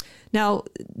 now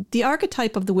the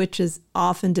archetype of the witch is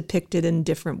often depicted in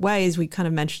different ways. We kind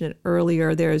of mentioned it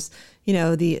earlier. There's,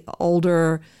 the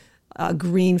older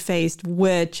green-faced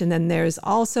witch, and then there's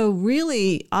also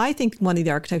really, I think one of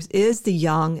the archetypes is the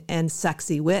young and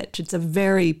sexy witch. It's a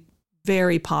very,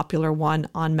 very popular one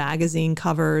on magazine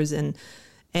covers, and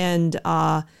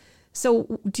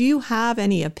so do you have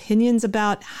any opinions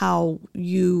about how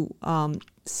you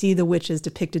see the witch as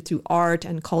depicted through art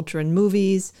and culture and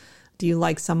movies? Do you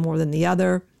like some more than the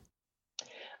other?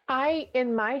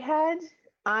 In my head,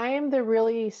 I'm the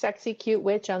really sexy, cute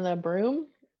witch on the broom,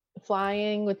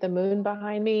 flying with the moon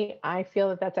behind me. I feel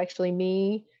that that's actually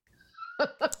me.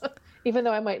 Even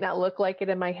though I might not look like it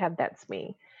in my head, that's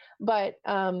me. But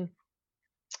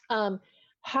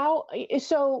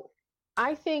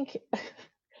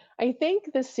I think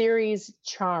the series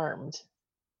Charmed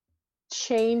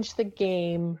changed the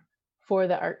game for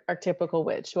the archetypical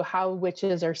witch, so how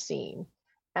witches are seen.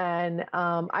 And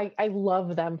I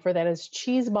love them for that. As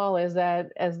cheeseball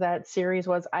as that series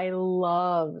was, I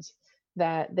loved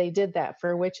that they did that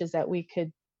for witches, that we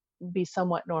could be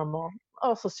somewhat normal.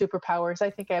 Also superpowers. I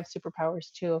think I have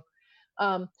superpowers too.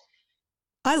 I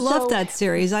love that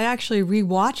series. I actually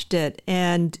rewatched it,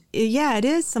 and it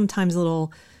is sometimes a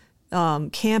little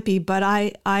campy, but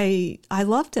I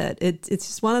loved it. It's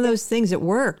just one of those things. It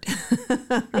worked.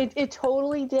 It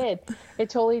totally did. It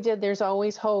totally did. There's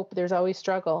always hope. There's always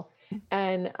struggle,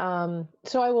 and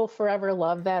so I will forever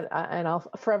love that, and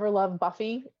I'll forever love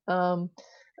Buffy, and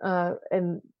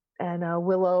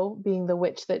Willow being the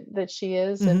witch that she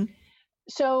is, and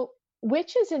so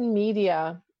witches in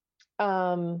media.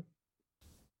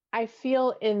 I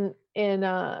feel in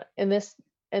this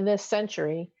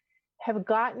century have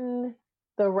gotten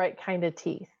the right kind of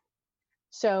teeth.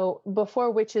 So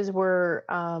before witches were,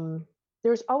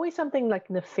 there's always something like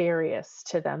nefarious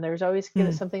to them. There's always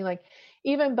something like,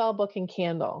 even Bell Book and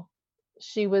Candle,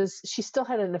 she still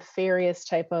had a nefarious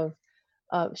type of,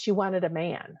 she wanted a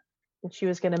man, and she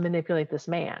was going to manipulate this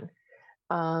man.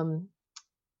 Or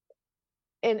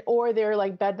they're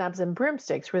like Bedknobs and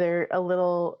Broomsticks, where they're a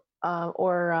little,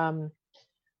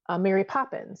 Mary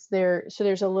Poppins.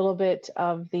 There's a little bit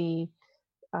of the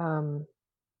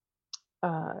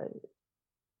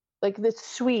like the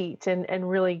sweet and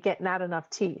really get not enough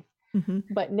teeth.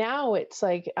 But now it's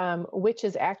like witch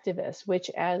as activist,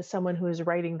 witch as someone who is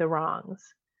righting the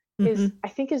wrongs, is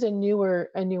a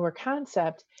newer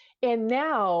concept. And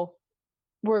now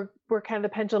we're kind of the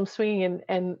pendulum swinging,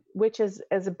 and witch as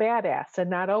a badass and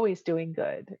not always doing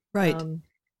good. Right.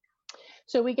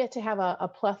 So we get to have a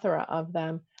plethora of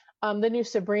them. The new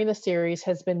Sabrina series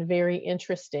has been very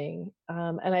interesting.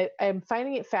 And I'm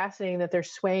finding it fascinating that they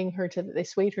swayed her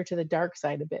to the dark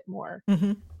side a bit more.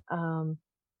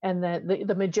 And that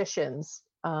the magicians,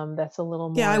 that's a little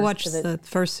more. Yeah, I watched the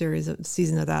first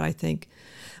season of that, I think.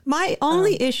 My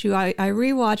only issue, I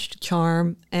rewatched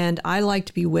Charm, and I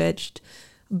liked Bewitched,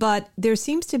 but there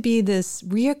seems to be this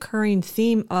reoccurring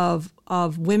theme of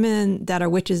women that are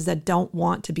witches that don't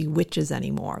want to be witches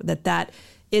anymore, that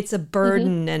it's a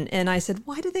burden. And I said,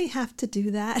 why do they have to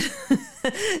do that?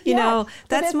 you know,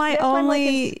 that's my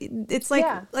only, it's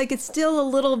like it's still a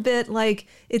little bit like,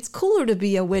 it's cooler to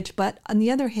be a witch, but on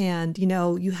the other hand,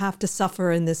 you have to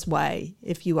suffer in this way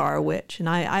if you are a witch. And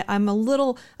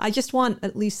I just want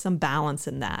at least some balance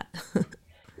in that.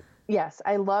 Yes.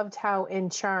 I loved how in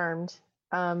Charmed,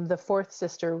 the fourth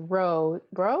sister, Rose?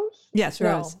 Yes,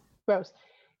 Rose. Rose.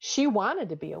 She wanted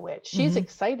to be a witch. She's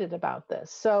excited about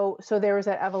this. So there was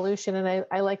that evolution. And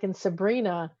I like in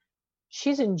Sabrina,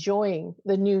 she's enjoying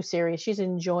the new series. She's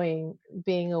enjoying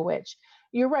being a witch.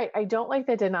 You're right. I don't like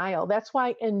the denial. That's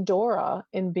why Endora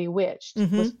in Bewitched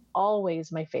was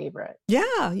always my favorite.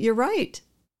 Yeah, you're right.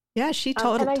 Yeah, she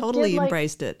And I totally did like,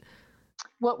 embraced it.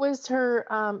 what was her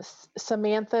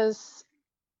Samantha's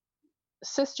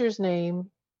sister's name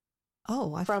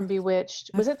Oh, from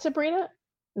Bewitched? Was it Sabrina?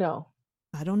 No,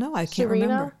 I don't know. I can't Serena.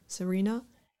 remember. Serena?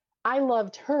 I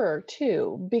loved her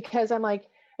too because I'm like,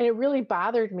 and it really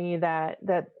bothered me that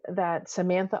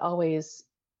Samantha always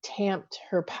tamped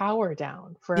her power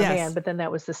down for a man, Yes. but then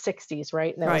that was the 60s,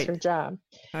 right? And that was Right. her job.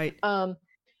 Right.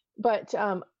 But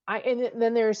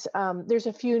then there's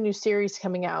a few new series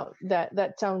coming out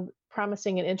that sound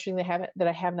promising and interesting that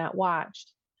I have not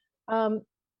watched.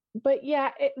 But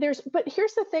yeah, but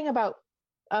here's the thing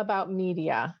about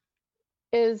media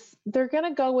is they're going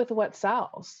to go with what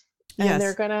sells. And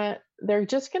Yes. they're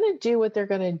just going to do what they're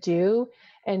going to do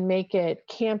and make it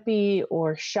campy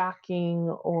or shocking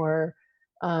or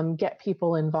get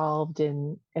people involved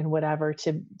in whatever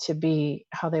to be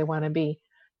how they want to be.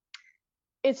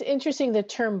 It's interesting, the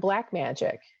term black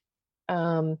magic.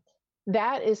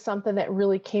 That is something that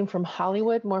really came from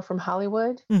Hollywood, more from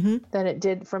Hollywood than it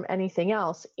did from anything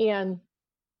else. And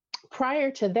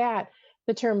prior to that,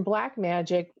 the term black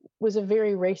magic was a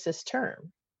very racist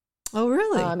term. Oh,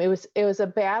 really? It was a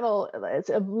battle. It's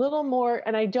a little more,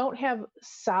 and I don't have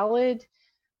solid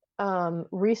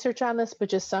research on this, but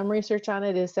just some research on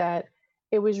it is that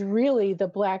it was really the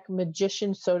black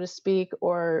magician, so to speak,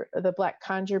 or the black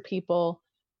conjure people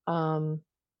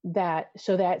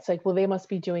that's like, well, they must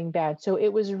be doing bad. So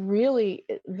it was really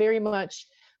very much,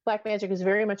 black magic is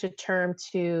very much a term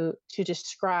to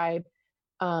describe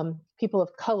people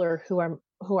of color who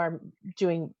are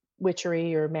doing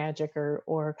witchery or magic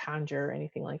or conjure or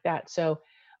anything like that. So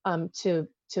to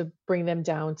bring them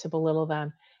down, to belittle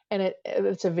them. And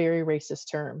it's a very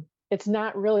racist term. It's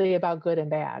not really about good and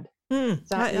bad.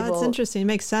 That's interesting. It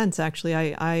makes sense, actually.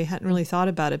 I hadn't really thought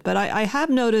about it. But I have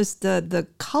noticed the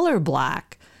color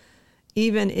black,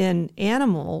 even in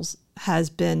animals, has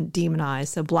been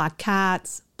demonized. So black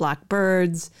cats, black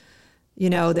birds.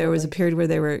 Absolutely. There was a period where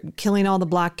they were killing all the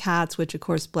black cats, which of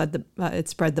course it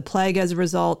spread the plague as a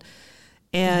result.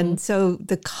 And so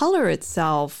the color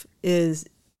itself is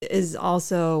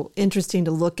also interesting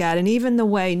to look at. And even the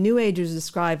way New Agers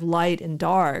describe light and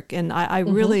dark. And I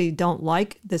really don't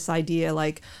like this idea,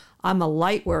 like, I'm a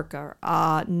light worker.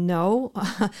 No,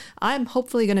 I'm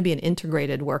hopefully going to be an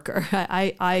integrated worker.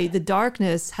 The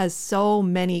darkness has so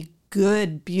many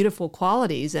good, beautiful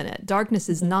qualities in it. Darkness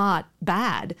is not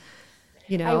bad.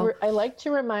 I like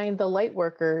to remind the light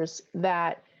workers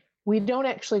that we don't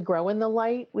actually grow in the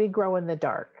light, we grow in the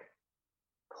dark.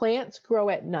 Plants grow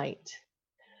at night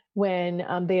when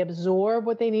they absorb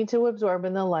what they need to absorb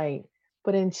in the light.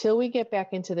 But until we get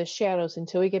back into the shadows,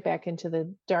 until we get back into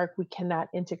the dark, we cannot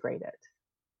integrate it.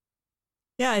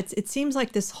 Yeah, it seems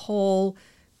like this whole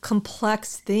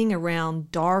complex thing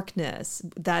around darkness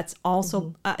that's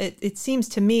also it seems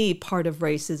to me part of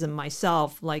racism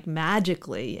myself, like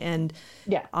magically, and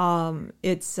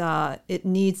it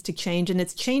needs to change, and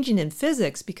it's changing in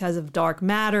physics because of dark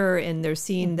matter, and they're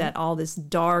seeing that all this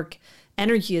dark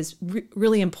energy is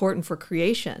really important for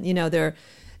creation.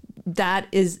 That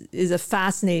is a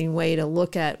fascinating way to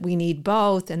look at, we need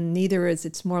both, and neither is,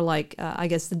 it's more like I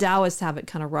guess the Taoists have it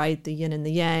kind of right, the yin and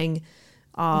the yang.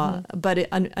 But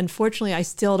unfortunately, I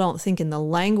still don't think in the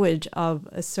language of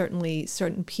certainly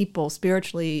certain people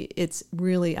spiritually, it's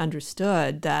really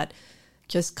understood that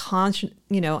just conscious,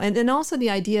 and also the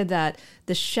idea that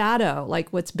the shadow,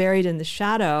 like what's buried in the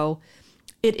shadow,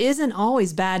 it isn't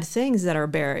always bad things that are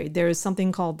buried. There is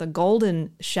something called the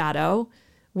golden shadow,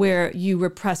 where you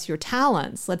repress your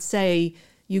talents. Let's say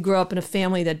you grow up in a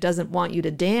family that doesn't want you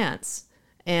to dance,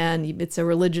 and it's a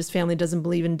religious family that doesn't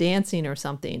believe in dancing or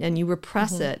something, and you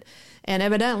repress it. And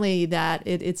evidently that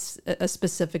it's a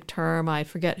specific term. I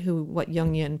forget what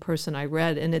Jungian person I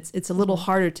read, and it's a little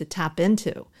harder to tap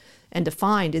into and to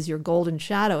find, is your golden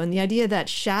shadow. And the idea that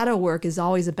shadow work is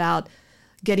always about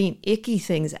getting icky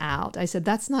things out. I said,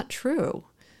 that's not true.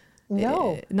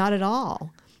 No. Not at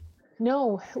all.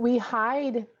 No, we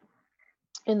hide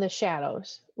in the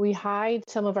shadows. We hide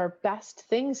some of our best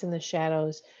things in the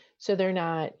shadows so they're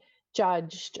not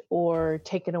judged or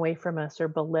taken away from us or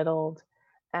belittled.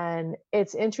 And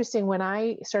it's interesting, when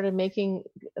I started making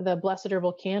the Blessed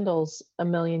Herbal candles a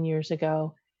million years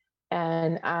ago,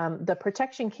 and the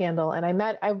protection candle, and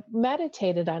I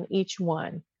meditated on each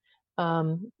one.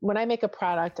 When I make a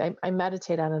product, I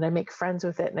meditate on it. I make friends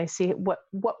with it, and I see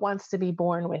what wants to be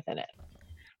born within it.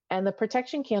 And the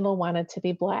protection candle wanted to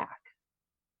be black.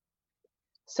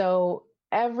 So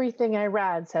everything I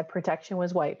read said protection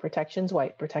was white, protection's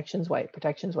white, protection's white,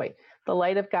 protection's white. The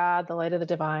light of God, the light of the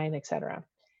divine, etc.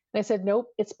 And I said, nope,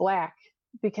 it's black,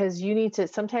 because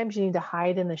sometimes you need to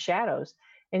hide in the shadows.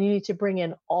 and you need to bring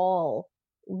in all.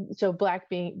 So black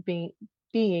being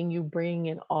you bring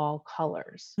in all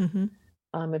colors, Mm-hmm.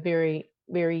 a very,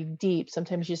 very deep.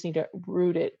 Sometimes you just need to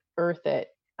root it, earth it.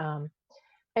 And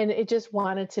it just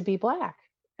wanted to be black.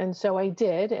 And so I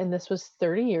did. And this was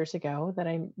 30 years ago that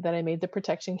I made the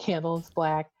protection candles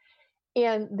black.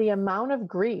 And the amount of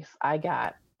grief I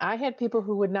got, I had people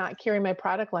who would not carry my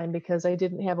product line because I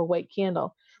didn't have a white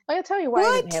candle. I can tell you why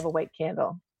I didn't What? have a white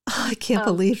candle. I can't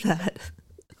believe that.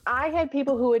 I had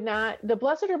people who would not, the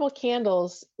Blessed Herbal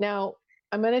candles. Now,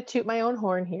 I'm going to toot my own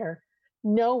horn here.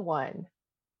 No one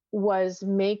was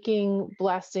making,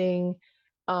 blessing,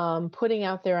 putting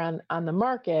out there on the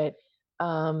market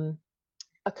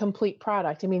a complete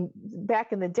product. I mean,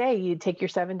 back in the day, you'd take your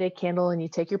 7-day candle and you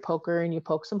take your poker and you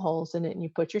poke some holes in it and you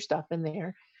put your stuff in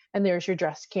there, and there's your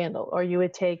dressed candle. Or you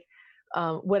would take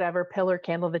whatever pillar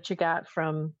candle that you got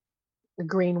from the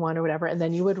green one or whatever, and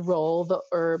then you would roll the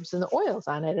herbs and the oils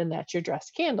on it, and that's your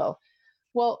dressed candle.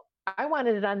 Well, I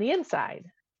wanted it on the inside,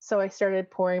 so I started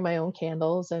pouring my own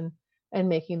candles and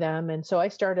making them. And so I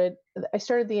started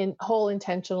the whole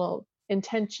intentional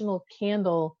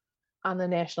candle on the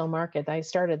national market. I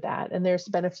started that, and there's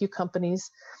been a few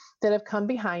companies that have come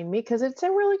behind me because it's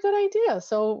a really good idea.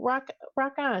 So rock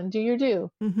on, do your do.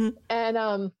 Mm-hmm.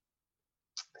 And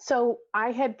so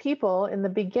I had people in the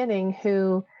beginning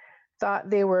who thought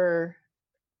they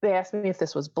asked me if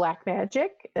this was black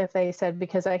magic. If they said,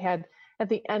 because I had at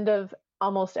the end of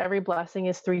almost every blessing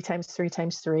is 3 times 3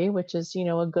 times 3, which is,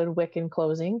 a good Wiccan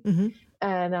closing. Mm-hmm.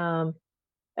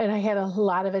 And I had a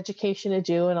lot of education to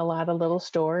do in a lot of little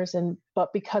stores.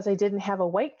 But because I didn't have a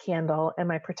white candle and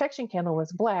my protection candle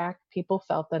was black, people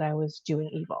felt that I was doing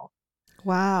evil.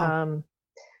 Wow.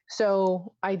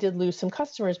 So I did lose some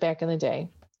customers back in the day,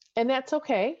 and that's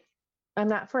okay. I'm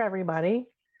not for everybody.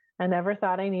 I never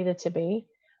thought I needed to be.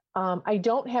 I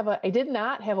did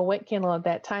not have a white candle at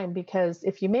that time, because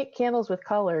if you make candles with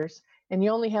colors and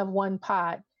you only have one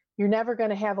pot, you're never going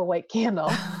to have a white candle.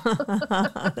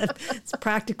 It's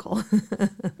practical.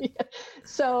 Yeah.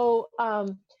 So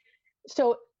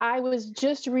I was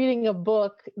just reading a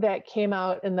book that came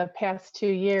out in the past 2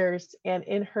 years, and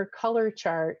in her color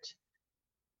chart,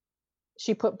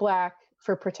 she put black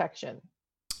for protection.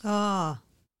 Ah.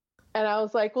 And I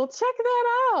was like, well, check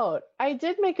that out. I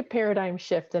did make a paradigm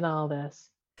shift in all this.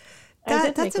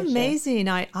 That's amazing.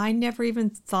 I never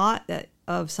even thought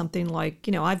of something like,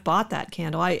 I've bought that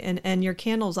candle. And your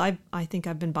candles, I think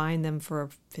I've been buying them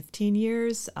for 15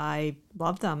 years. I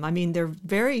love them. I mean,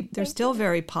 they're still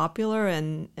very popular,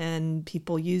 and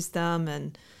people use them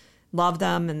and love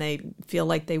them, and they feel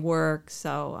like they work.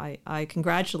 So I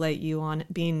congratulate you on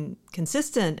being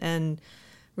consistent and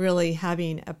really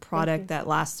having a product that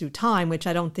lasts through time, which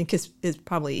I don't think is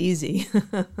probably easy.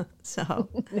 So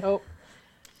nope.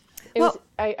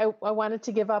 I wanted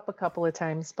to give up a couple of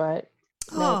times, but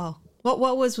nope.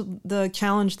 What was the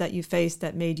challenge that you faced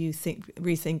that made you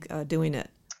rethink doing it?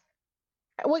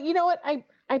 Well, you know what?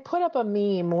 I put up a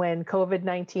meme when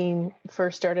COVID-19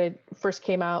 first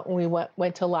came out, and we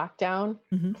went to lockdown.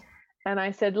 Mm-hmm. And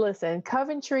I said, listen,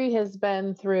 Coventry has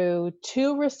been through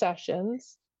 2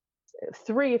 recessions,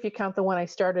 3 if you count the one I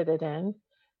started it in.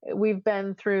 We've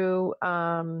been through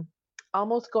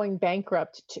almost going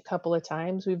bankrupt a couple of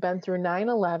times. We've been through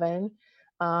 9/11.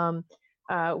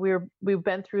 We've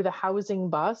been through the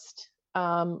housing bust.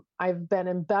 I've been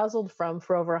embezzled for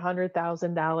over $100,000.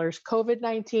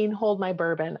 COVID-19, hold my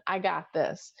bourbon. I got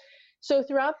this. So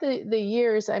throughout the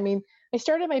years, I mean, I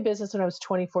started my business when I was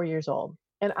 24 years old,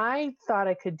 and I thought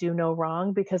I could do no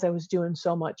wrong because I was doing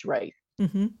so much right.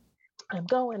 Mm-hmm.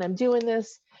 I'm doing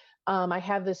this. I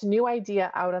have this new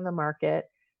idea out on the market,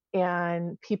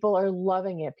 and people are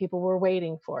loving it. People were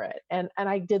waiting for it. And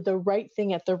I did the right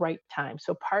thing at the right time.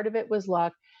 So part of it was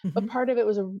luck, Mm-hmm. but part of it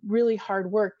was a really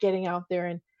hard work getting out there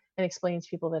and explaining to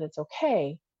people that it's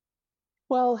okay.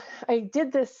 Well, I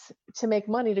did this to make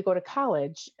money to go to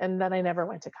college, and then I never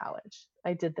went to college.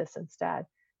 I did this instead.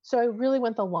 So I really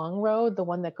went the long road, the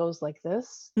one that goes like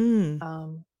this.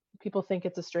 Mm. People think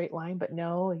it's a straight line, but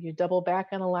no, you double back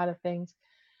on a lot of things.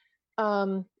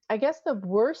 I guess the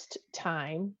worst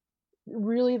time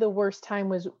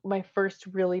was my first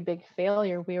really big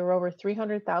failure. We were over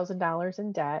 $300,000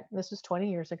 in debt. This was 20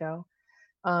 years ago.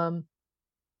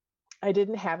 I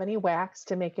didn't have any wax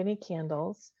to make any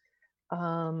candles.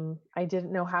 I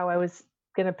didn't know how I was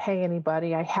going to pay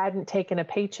anybody. I hadn't taken a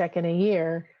paycheck in a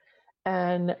year,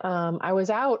 and I was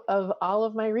out of all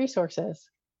of my resources.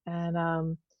 And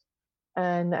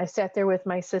I sat there with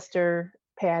my sister,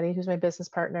 Patty, who's my business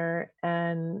partner.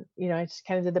 And, I just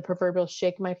kind of did the proverbial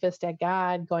shake my fist at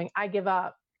God going, I give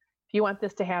up. If you want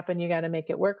this to happen, you got to make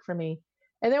it work for me.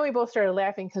 And then we both started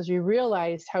laughing because we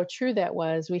realized how true that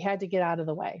was. We had to get out of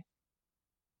the way.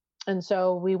 And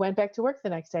so we went back to work the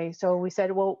next day. So we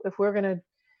said, well, if we're going to,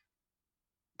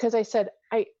 because I said,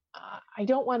 I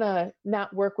don't want to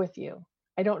not work with you.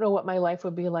 I don't know what my life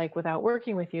would be like without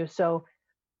working with you. So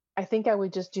I think I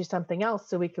would just do something else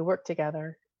so we could work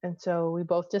together. And so we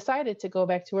both decided to go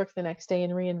back to work the next day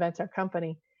and reinvent our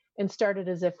company and start it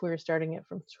as if we were starting it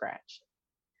from scratch.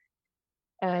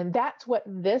 And that's what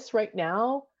this right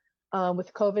now,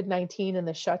 with COVID-19 and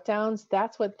the shutdowns,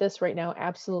 that's what this right now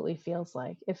absolutely feels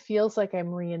like. It feels like I'm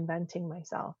reinventing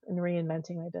myself and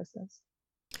reinventing my business.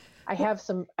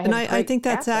 I think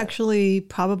that's actually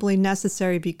probably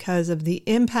necessary because of the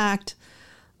impact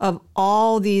of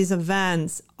all these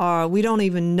events. We don't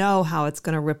even know how it's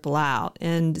going to ripple out.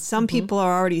 And some people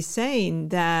are already saying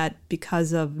that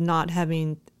because of not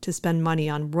having to spend money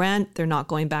on rent, they're not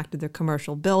going back to their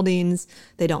commercial buildings.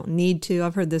 They don't need to.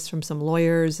 I've heard this from some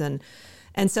lawyers. And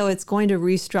so it's going to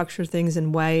restructure things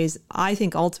in ways I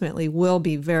think ultimately will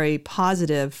be very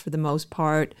positive for the most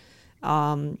part.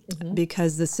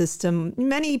 Because the system,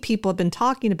 many people have been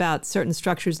talking about certain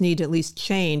structures need to at least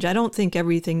change. I don't think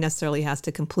everything necessarily has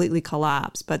to completely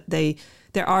collapse, but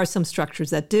there are some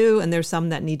structures that do, and there's some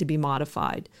that need to be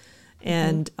modified.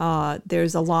 And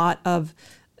there's a lot of,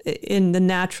 in the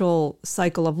natural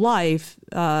cycle of life,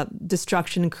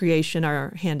 destruction and creation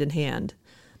are hand in hand.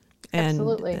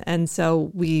 Absolutely. And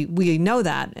so we know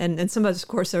that. And some of us, of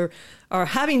course, are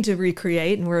having to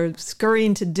recreate, and we're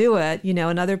scurrying to do it,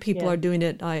 and other people are doing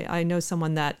it. I know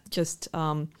someone that just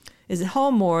is at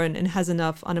home more and has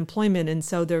enough unemployment. And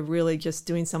so they're really just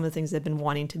doing some of the things they've been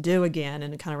wanting to do again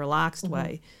in a kind of relaxed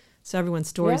way. So everyone's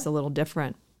story is a little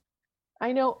different.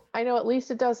 I know at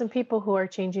least a dozen people who are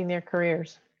changing their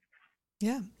careers.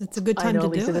 Yeah, it's a good time to do it. I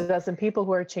know at least a dozen people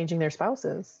who are changing their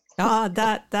spouses.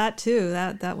 That too.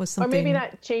 That was something. Or maybe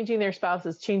not changing their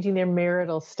spouses, changing their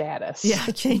marital status. Yeah,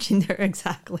 changing their,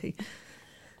 exactly.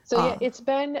 So it's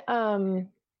been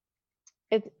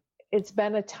it's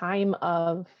been a time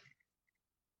of,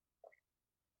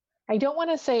 I don't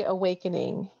want to say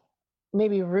awakening,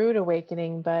 maybe rude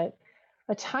awakening, but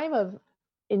a time of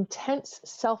intense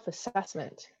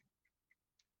self-assessment.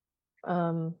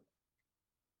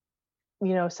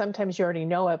 Sometimes you already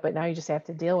know it, but now you just have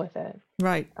to deal with it.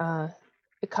 Right. A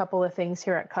couple of things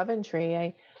here at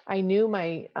Coventry. I knew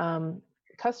my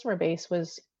customer base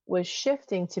was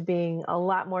shifting to being a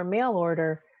lot more mail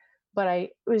order, but I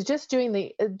was just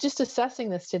assessing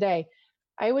this today.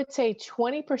 I would say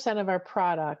 20% of our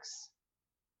products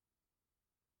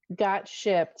got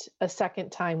shipped a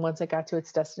second time once it got to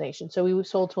its destination. So we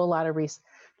sold to a lot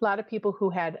of people who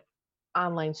had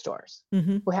online stores,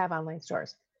 who have online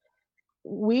stores.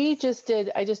 I just did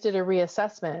a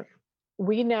reassessment.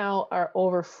 We now are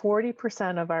over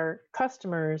 40% of our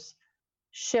customers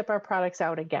ship our products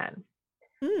out again.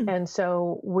 And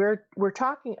so we're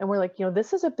talking and we're like,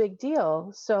 this is a big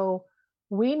deal. So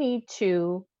we need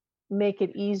to make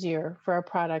it easier for our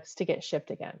products to get shipped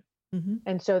again.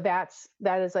 And so that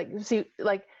is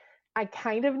like, I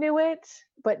kind of knew it,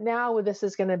 but now this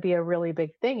is going to be a really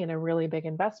big thing and a really big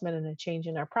investment and a change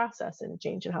in our process and a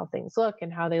change in how things look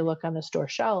and how they look on the store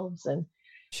shelves. And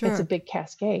it's a big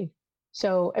cascade.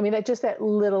 So, I mean,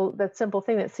 that simple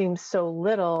thing that seems so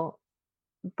little,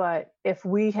 but if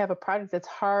we have a product that's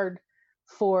hard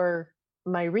for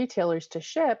my retailers to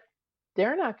ship,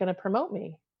 they're not going to promote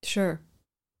me. Sure.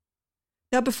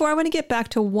 Now, I want to get back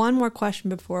to one more question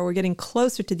before we're getting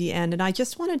closer to the end. And I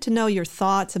just wanted to know your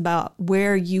thoughts about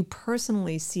where you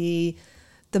personally see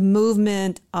the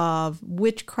movement of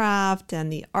witchcraft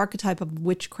and the archetype of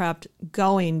witchcraft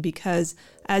going, because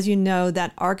as you know,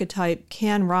 that archetype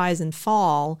can rise and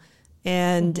fall.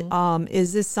 And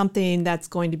is this something that's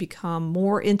going to become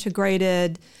more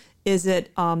integrated? Is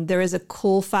it, there is a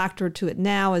cool factor to it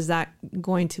now? Is that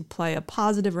going to play a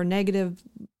positive or negative,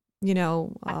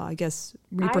 I guess,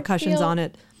 repercussions on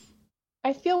it?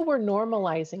 I feel we're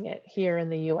normalizing it here in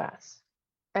the U.S.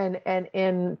 and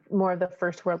in more of the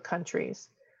first world countries.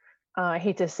 I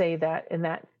hate to say that in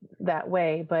that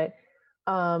way, but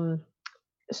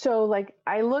so like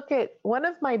I look at one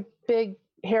of my big,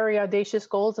 hairy, audacious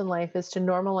goals in life is to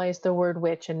normalize the word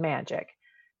witch and magic,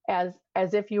 as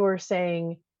if you were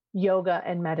saying yoga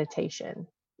and meditation.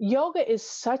 Yoga is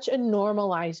such a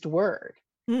normalized word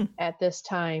at this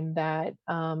time that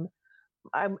I'm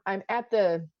at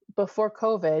before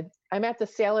COVID, I'm at the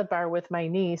salad bar with my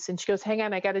niece and she goes, hang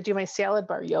on, I got to do my salad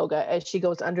bar yoga, as she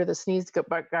goes under the sneeze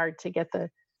guard to get the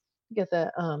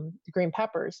green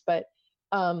peppers. But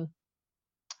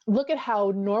look at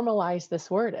how normalized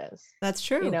this word is. That's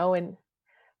true. And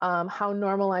how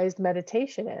normalized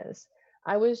meditation is.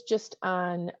 I was just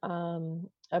on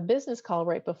a business call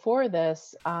right before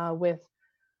this with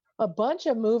a bunch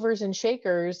of movers and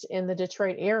shakers in the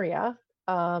Detroit area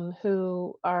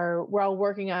we're all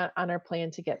working on our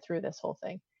plan to get through this whole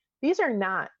thing. These are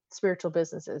not spiritual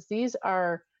businesses. These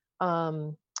are,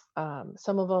 some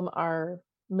of them are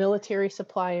military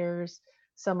suppliers.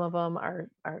 Some of them are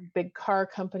big car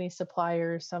company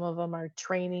suppliers. Some of them are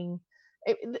training.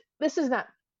 This is not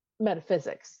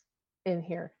metaphysics in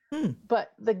here.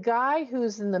 But the guy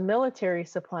who's in the military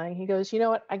supplying, he goes, you know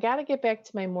what? I got to get back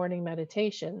to my morning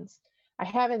meditations. I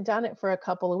haven't done it for a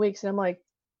couple of weeks. And I'm like,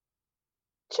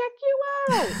 check you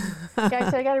out. Guy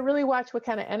said, I got to really watch what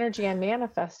kind of energy I'm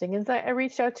manifesting. And so I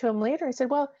reached out to him later. I said,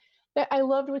 well, I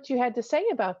loved what you had to say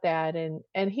about that.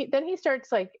 And he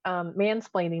starts like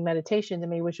mansplaining meditation to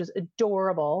me, which was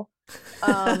adorable.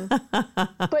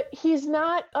 But he's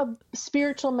not a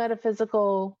spiritual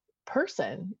metaphysical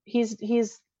person.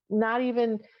 He's not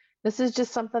even, this is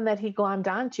just something that he glommed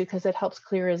onto because it helps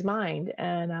clear his mind.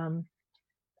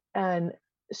 And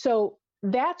so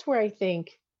that's where I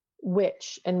think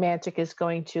witch and magic is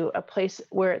going to a place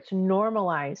where it's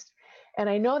normalized. And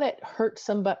I know that hurts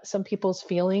some people's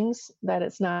feelings that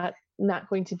it's not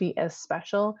going to be as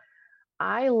special.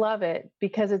 I love it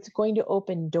because it's going to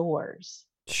open doors.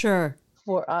 Sure.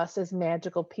 For us as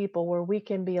magical people, where we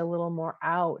can be a little more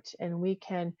out and we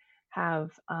can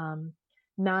have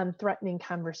non-threatening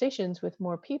conversations with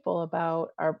more people about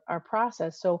our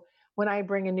process. So when I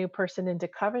bring a new person into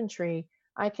Coventry,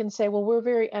 I can say, well, we're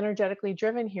very energetically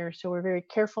driven here. So we're very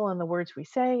careful on the words we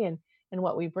say and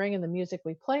what we bring and the music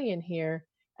we play in here.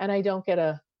 And I don't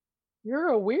get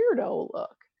you're a weirdo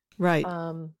look. Right.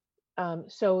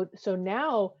 So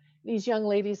now these young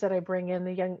ladies that I bring in,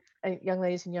 the young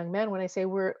ladies and young men, when I say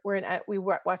we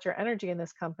watch our energy in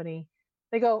this company,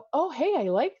 they go, oh, hey, I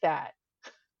like that.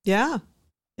 Yeah.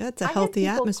 Yeah. It's a healthy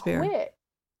atmosphere.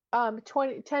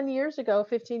 Quit. 10 years ago,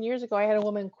 15 years ago, I had a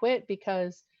woman quit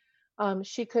because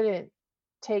she couldn't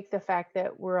take the fact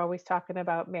that we're always talking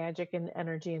about magic and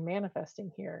energy and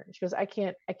manifesting here. She goes, I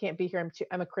can't be here.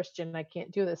 I'm a Christian. I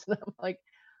can't do this. And I'm like,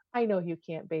 I know you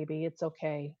can't, baby. It's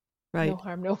okay. Right. No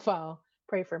harm, no foul.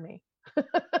 Pray for me.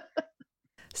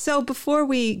 So before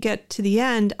we get to the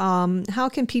end, how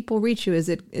can people reach you? Is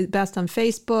it best on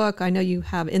Facebook? I know you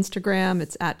have Instagram.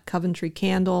 It's at Coventry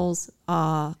Candles.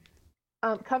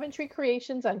 Coventry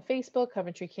Creations on Facebook,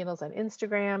 Coventry Candles on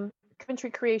Instagram.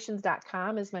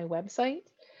 CoventryCreations.com is my website.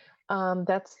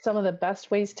 That's some of the best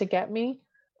ways to get me.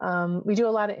 We do a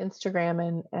lot of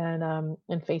Instagram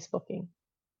and Facebooking.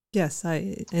 Yes,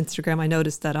 Instagram. I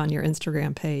noticed that on your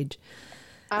Instagram page.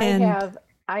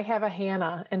 I have a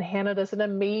Hannah, and Hannah does an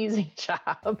amazing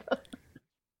job.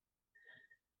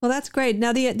 Well, that's great.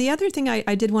 Now, the other thing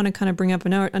I did want to kind of bring up, I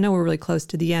know we're really close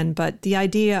to the end, but the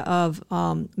idea of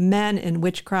men in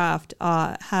witchcraft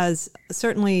has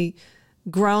certainly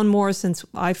grown more since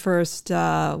I first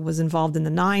was involved in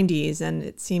the 90s, and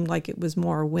it seemed like it was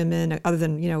more women, other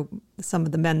than, some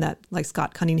of the men that, like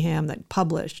Scott Cunningham, that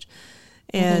published.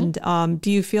 And do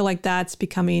you feel like that's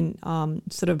becoming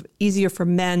sort of easier for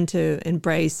men to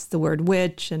embrace the word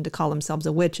witch and to call themselves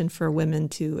a witch, and for women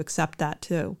to accept that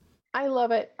too? I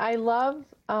love it. I love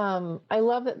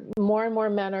that more and more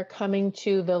men are coming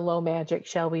to the low magic,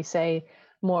 shall we say,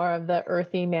 more of the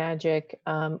earthy magic,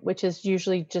 which is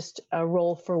usually just a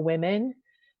role for women.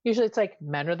 Usually it's like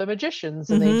men are the magicians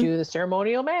and they do the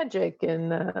ceremonial magic, and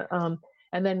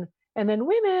then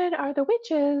women are the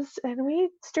witches and we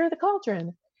stir the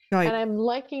cauldron. Right. And I'm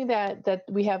liking that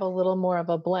we have a little more of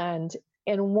a blend.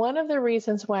 And one of the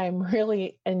reasons why I'm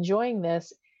really enjoying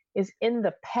this is, in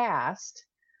the past,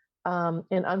 an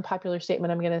unpopular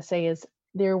statement I'm going to say is,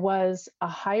 there was a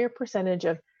higher percentage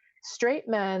of straight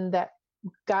men that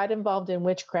got involved in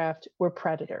witchcraft were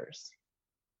predators.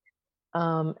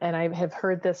 And I have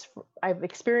heard this, I've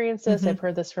experienced this, I've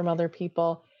heard this from other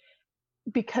people,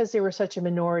 because they were such a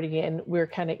minority and we're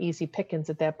kind of easy pickings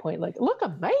at that point. Like, look, a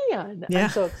man. Yeah. I'm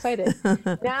so excited.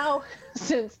 Now,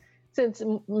 since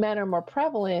men are more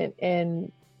prevalent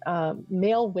and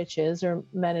male witches or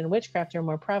men in witchcraft are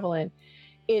more prevalent,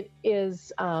 it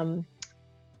is,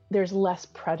 there's less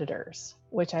predators,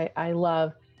 which I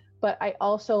love. But I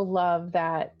also love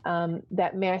that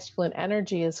that masculine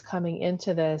energy is coming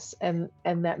into this, and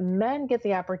that men get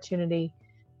the opportunity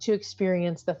to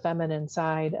experience the feminine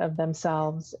side of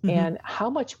themselves and how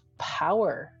much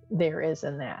power there is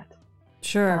in that.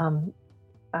 Sure.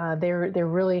 They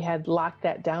really had locked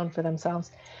that down for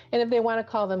themselves. And if they want to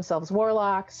call themselves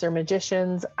warlocks or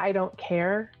magicians, I don't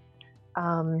care.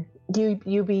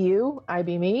 You be you, I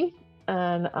be me,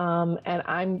 and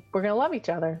we're gonna love each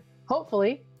other,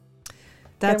 hopefully.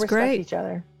 That's respect great. each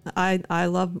other. I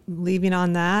love leaving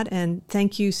on that. And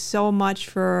thank you so much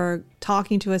for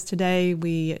talking to us today.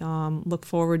 We look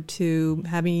forward to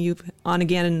having you on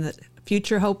again in the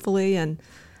future, hopefully, and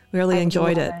really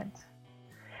enjoyed it.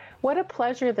 What a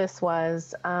pleasure this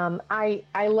was. I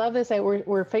love this.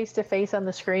 We're face to face on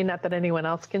the screen, not that anyone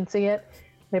else can see it.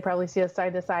 They probably see us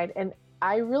side to side. And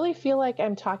I really feel like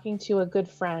I'm talking to a good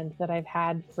friend that I've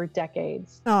had for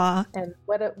decades. Aw. And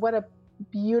what a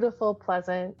beautiful,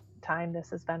 pleasant time this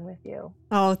has been with you.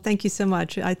 Oh, thank you so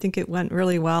much. I think it went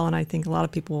really well, and I think a lot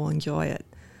of people will enjoy it.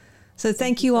 So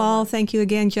thank you all. Thank you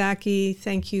again, Jackie.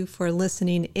 Thank you for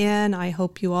listening in. I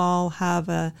hope you all have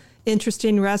a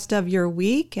interesting rest of your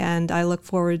week, and I look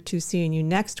forward to seeing you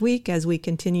next week as we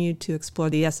continue to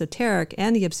explore the esoteric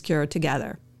and the obscure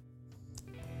together.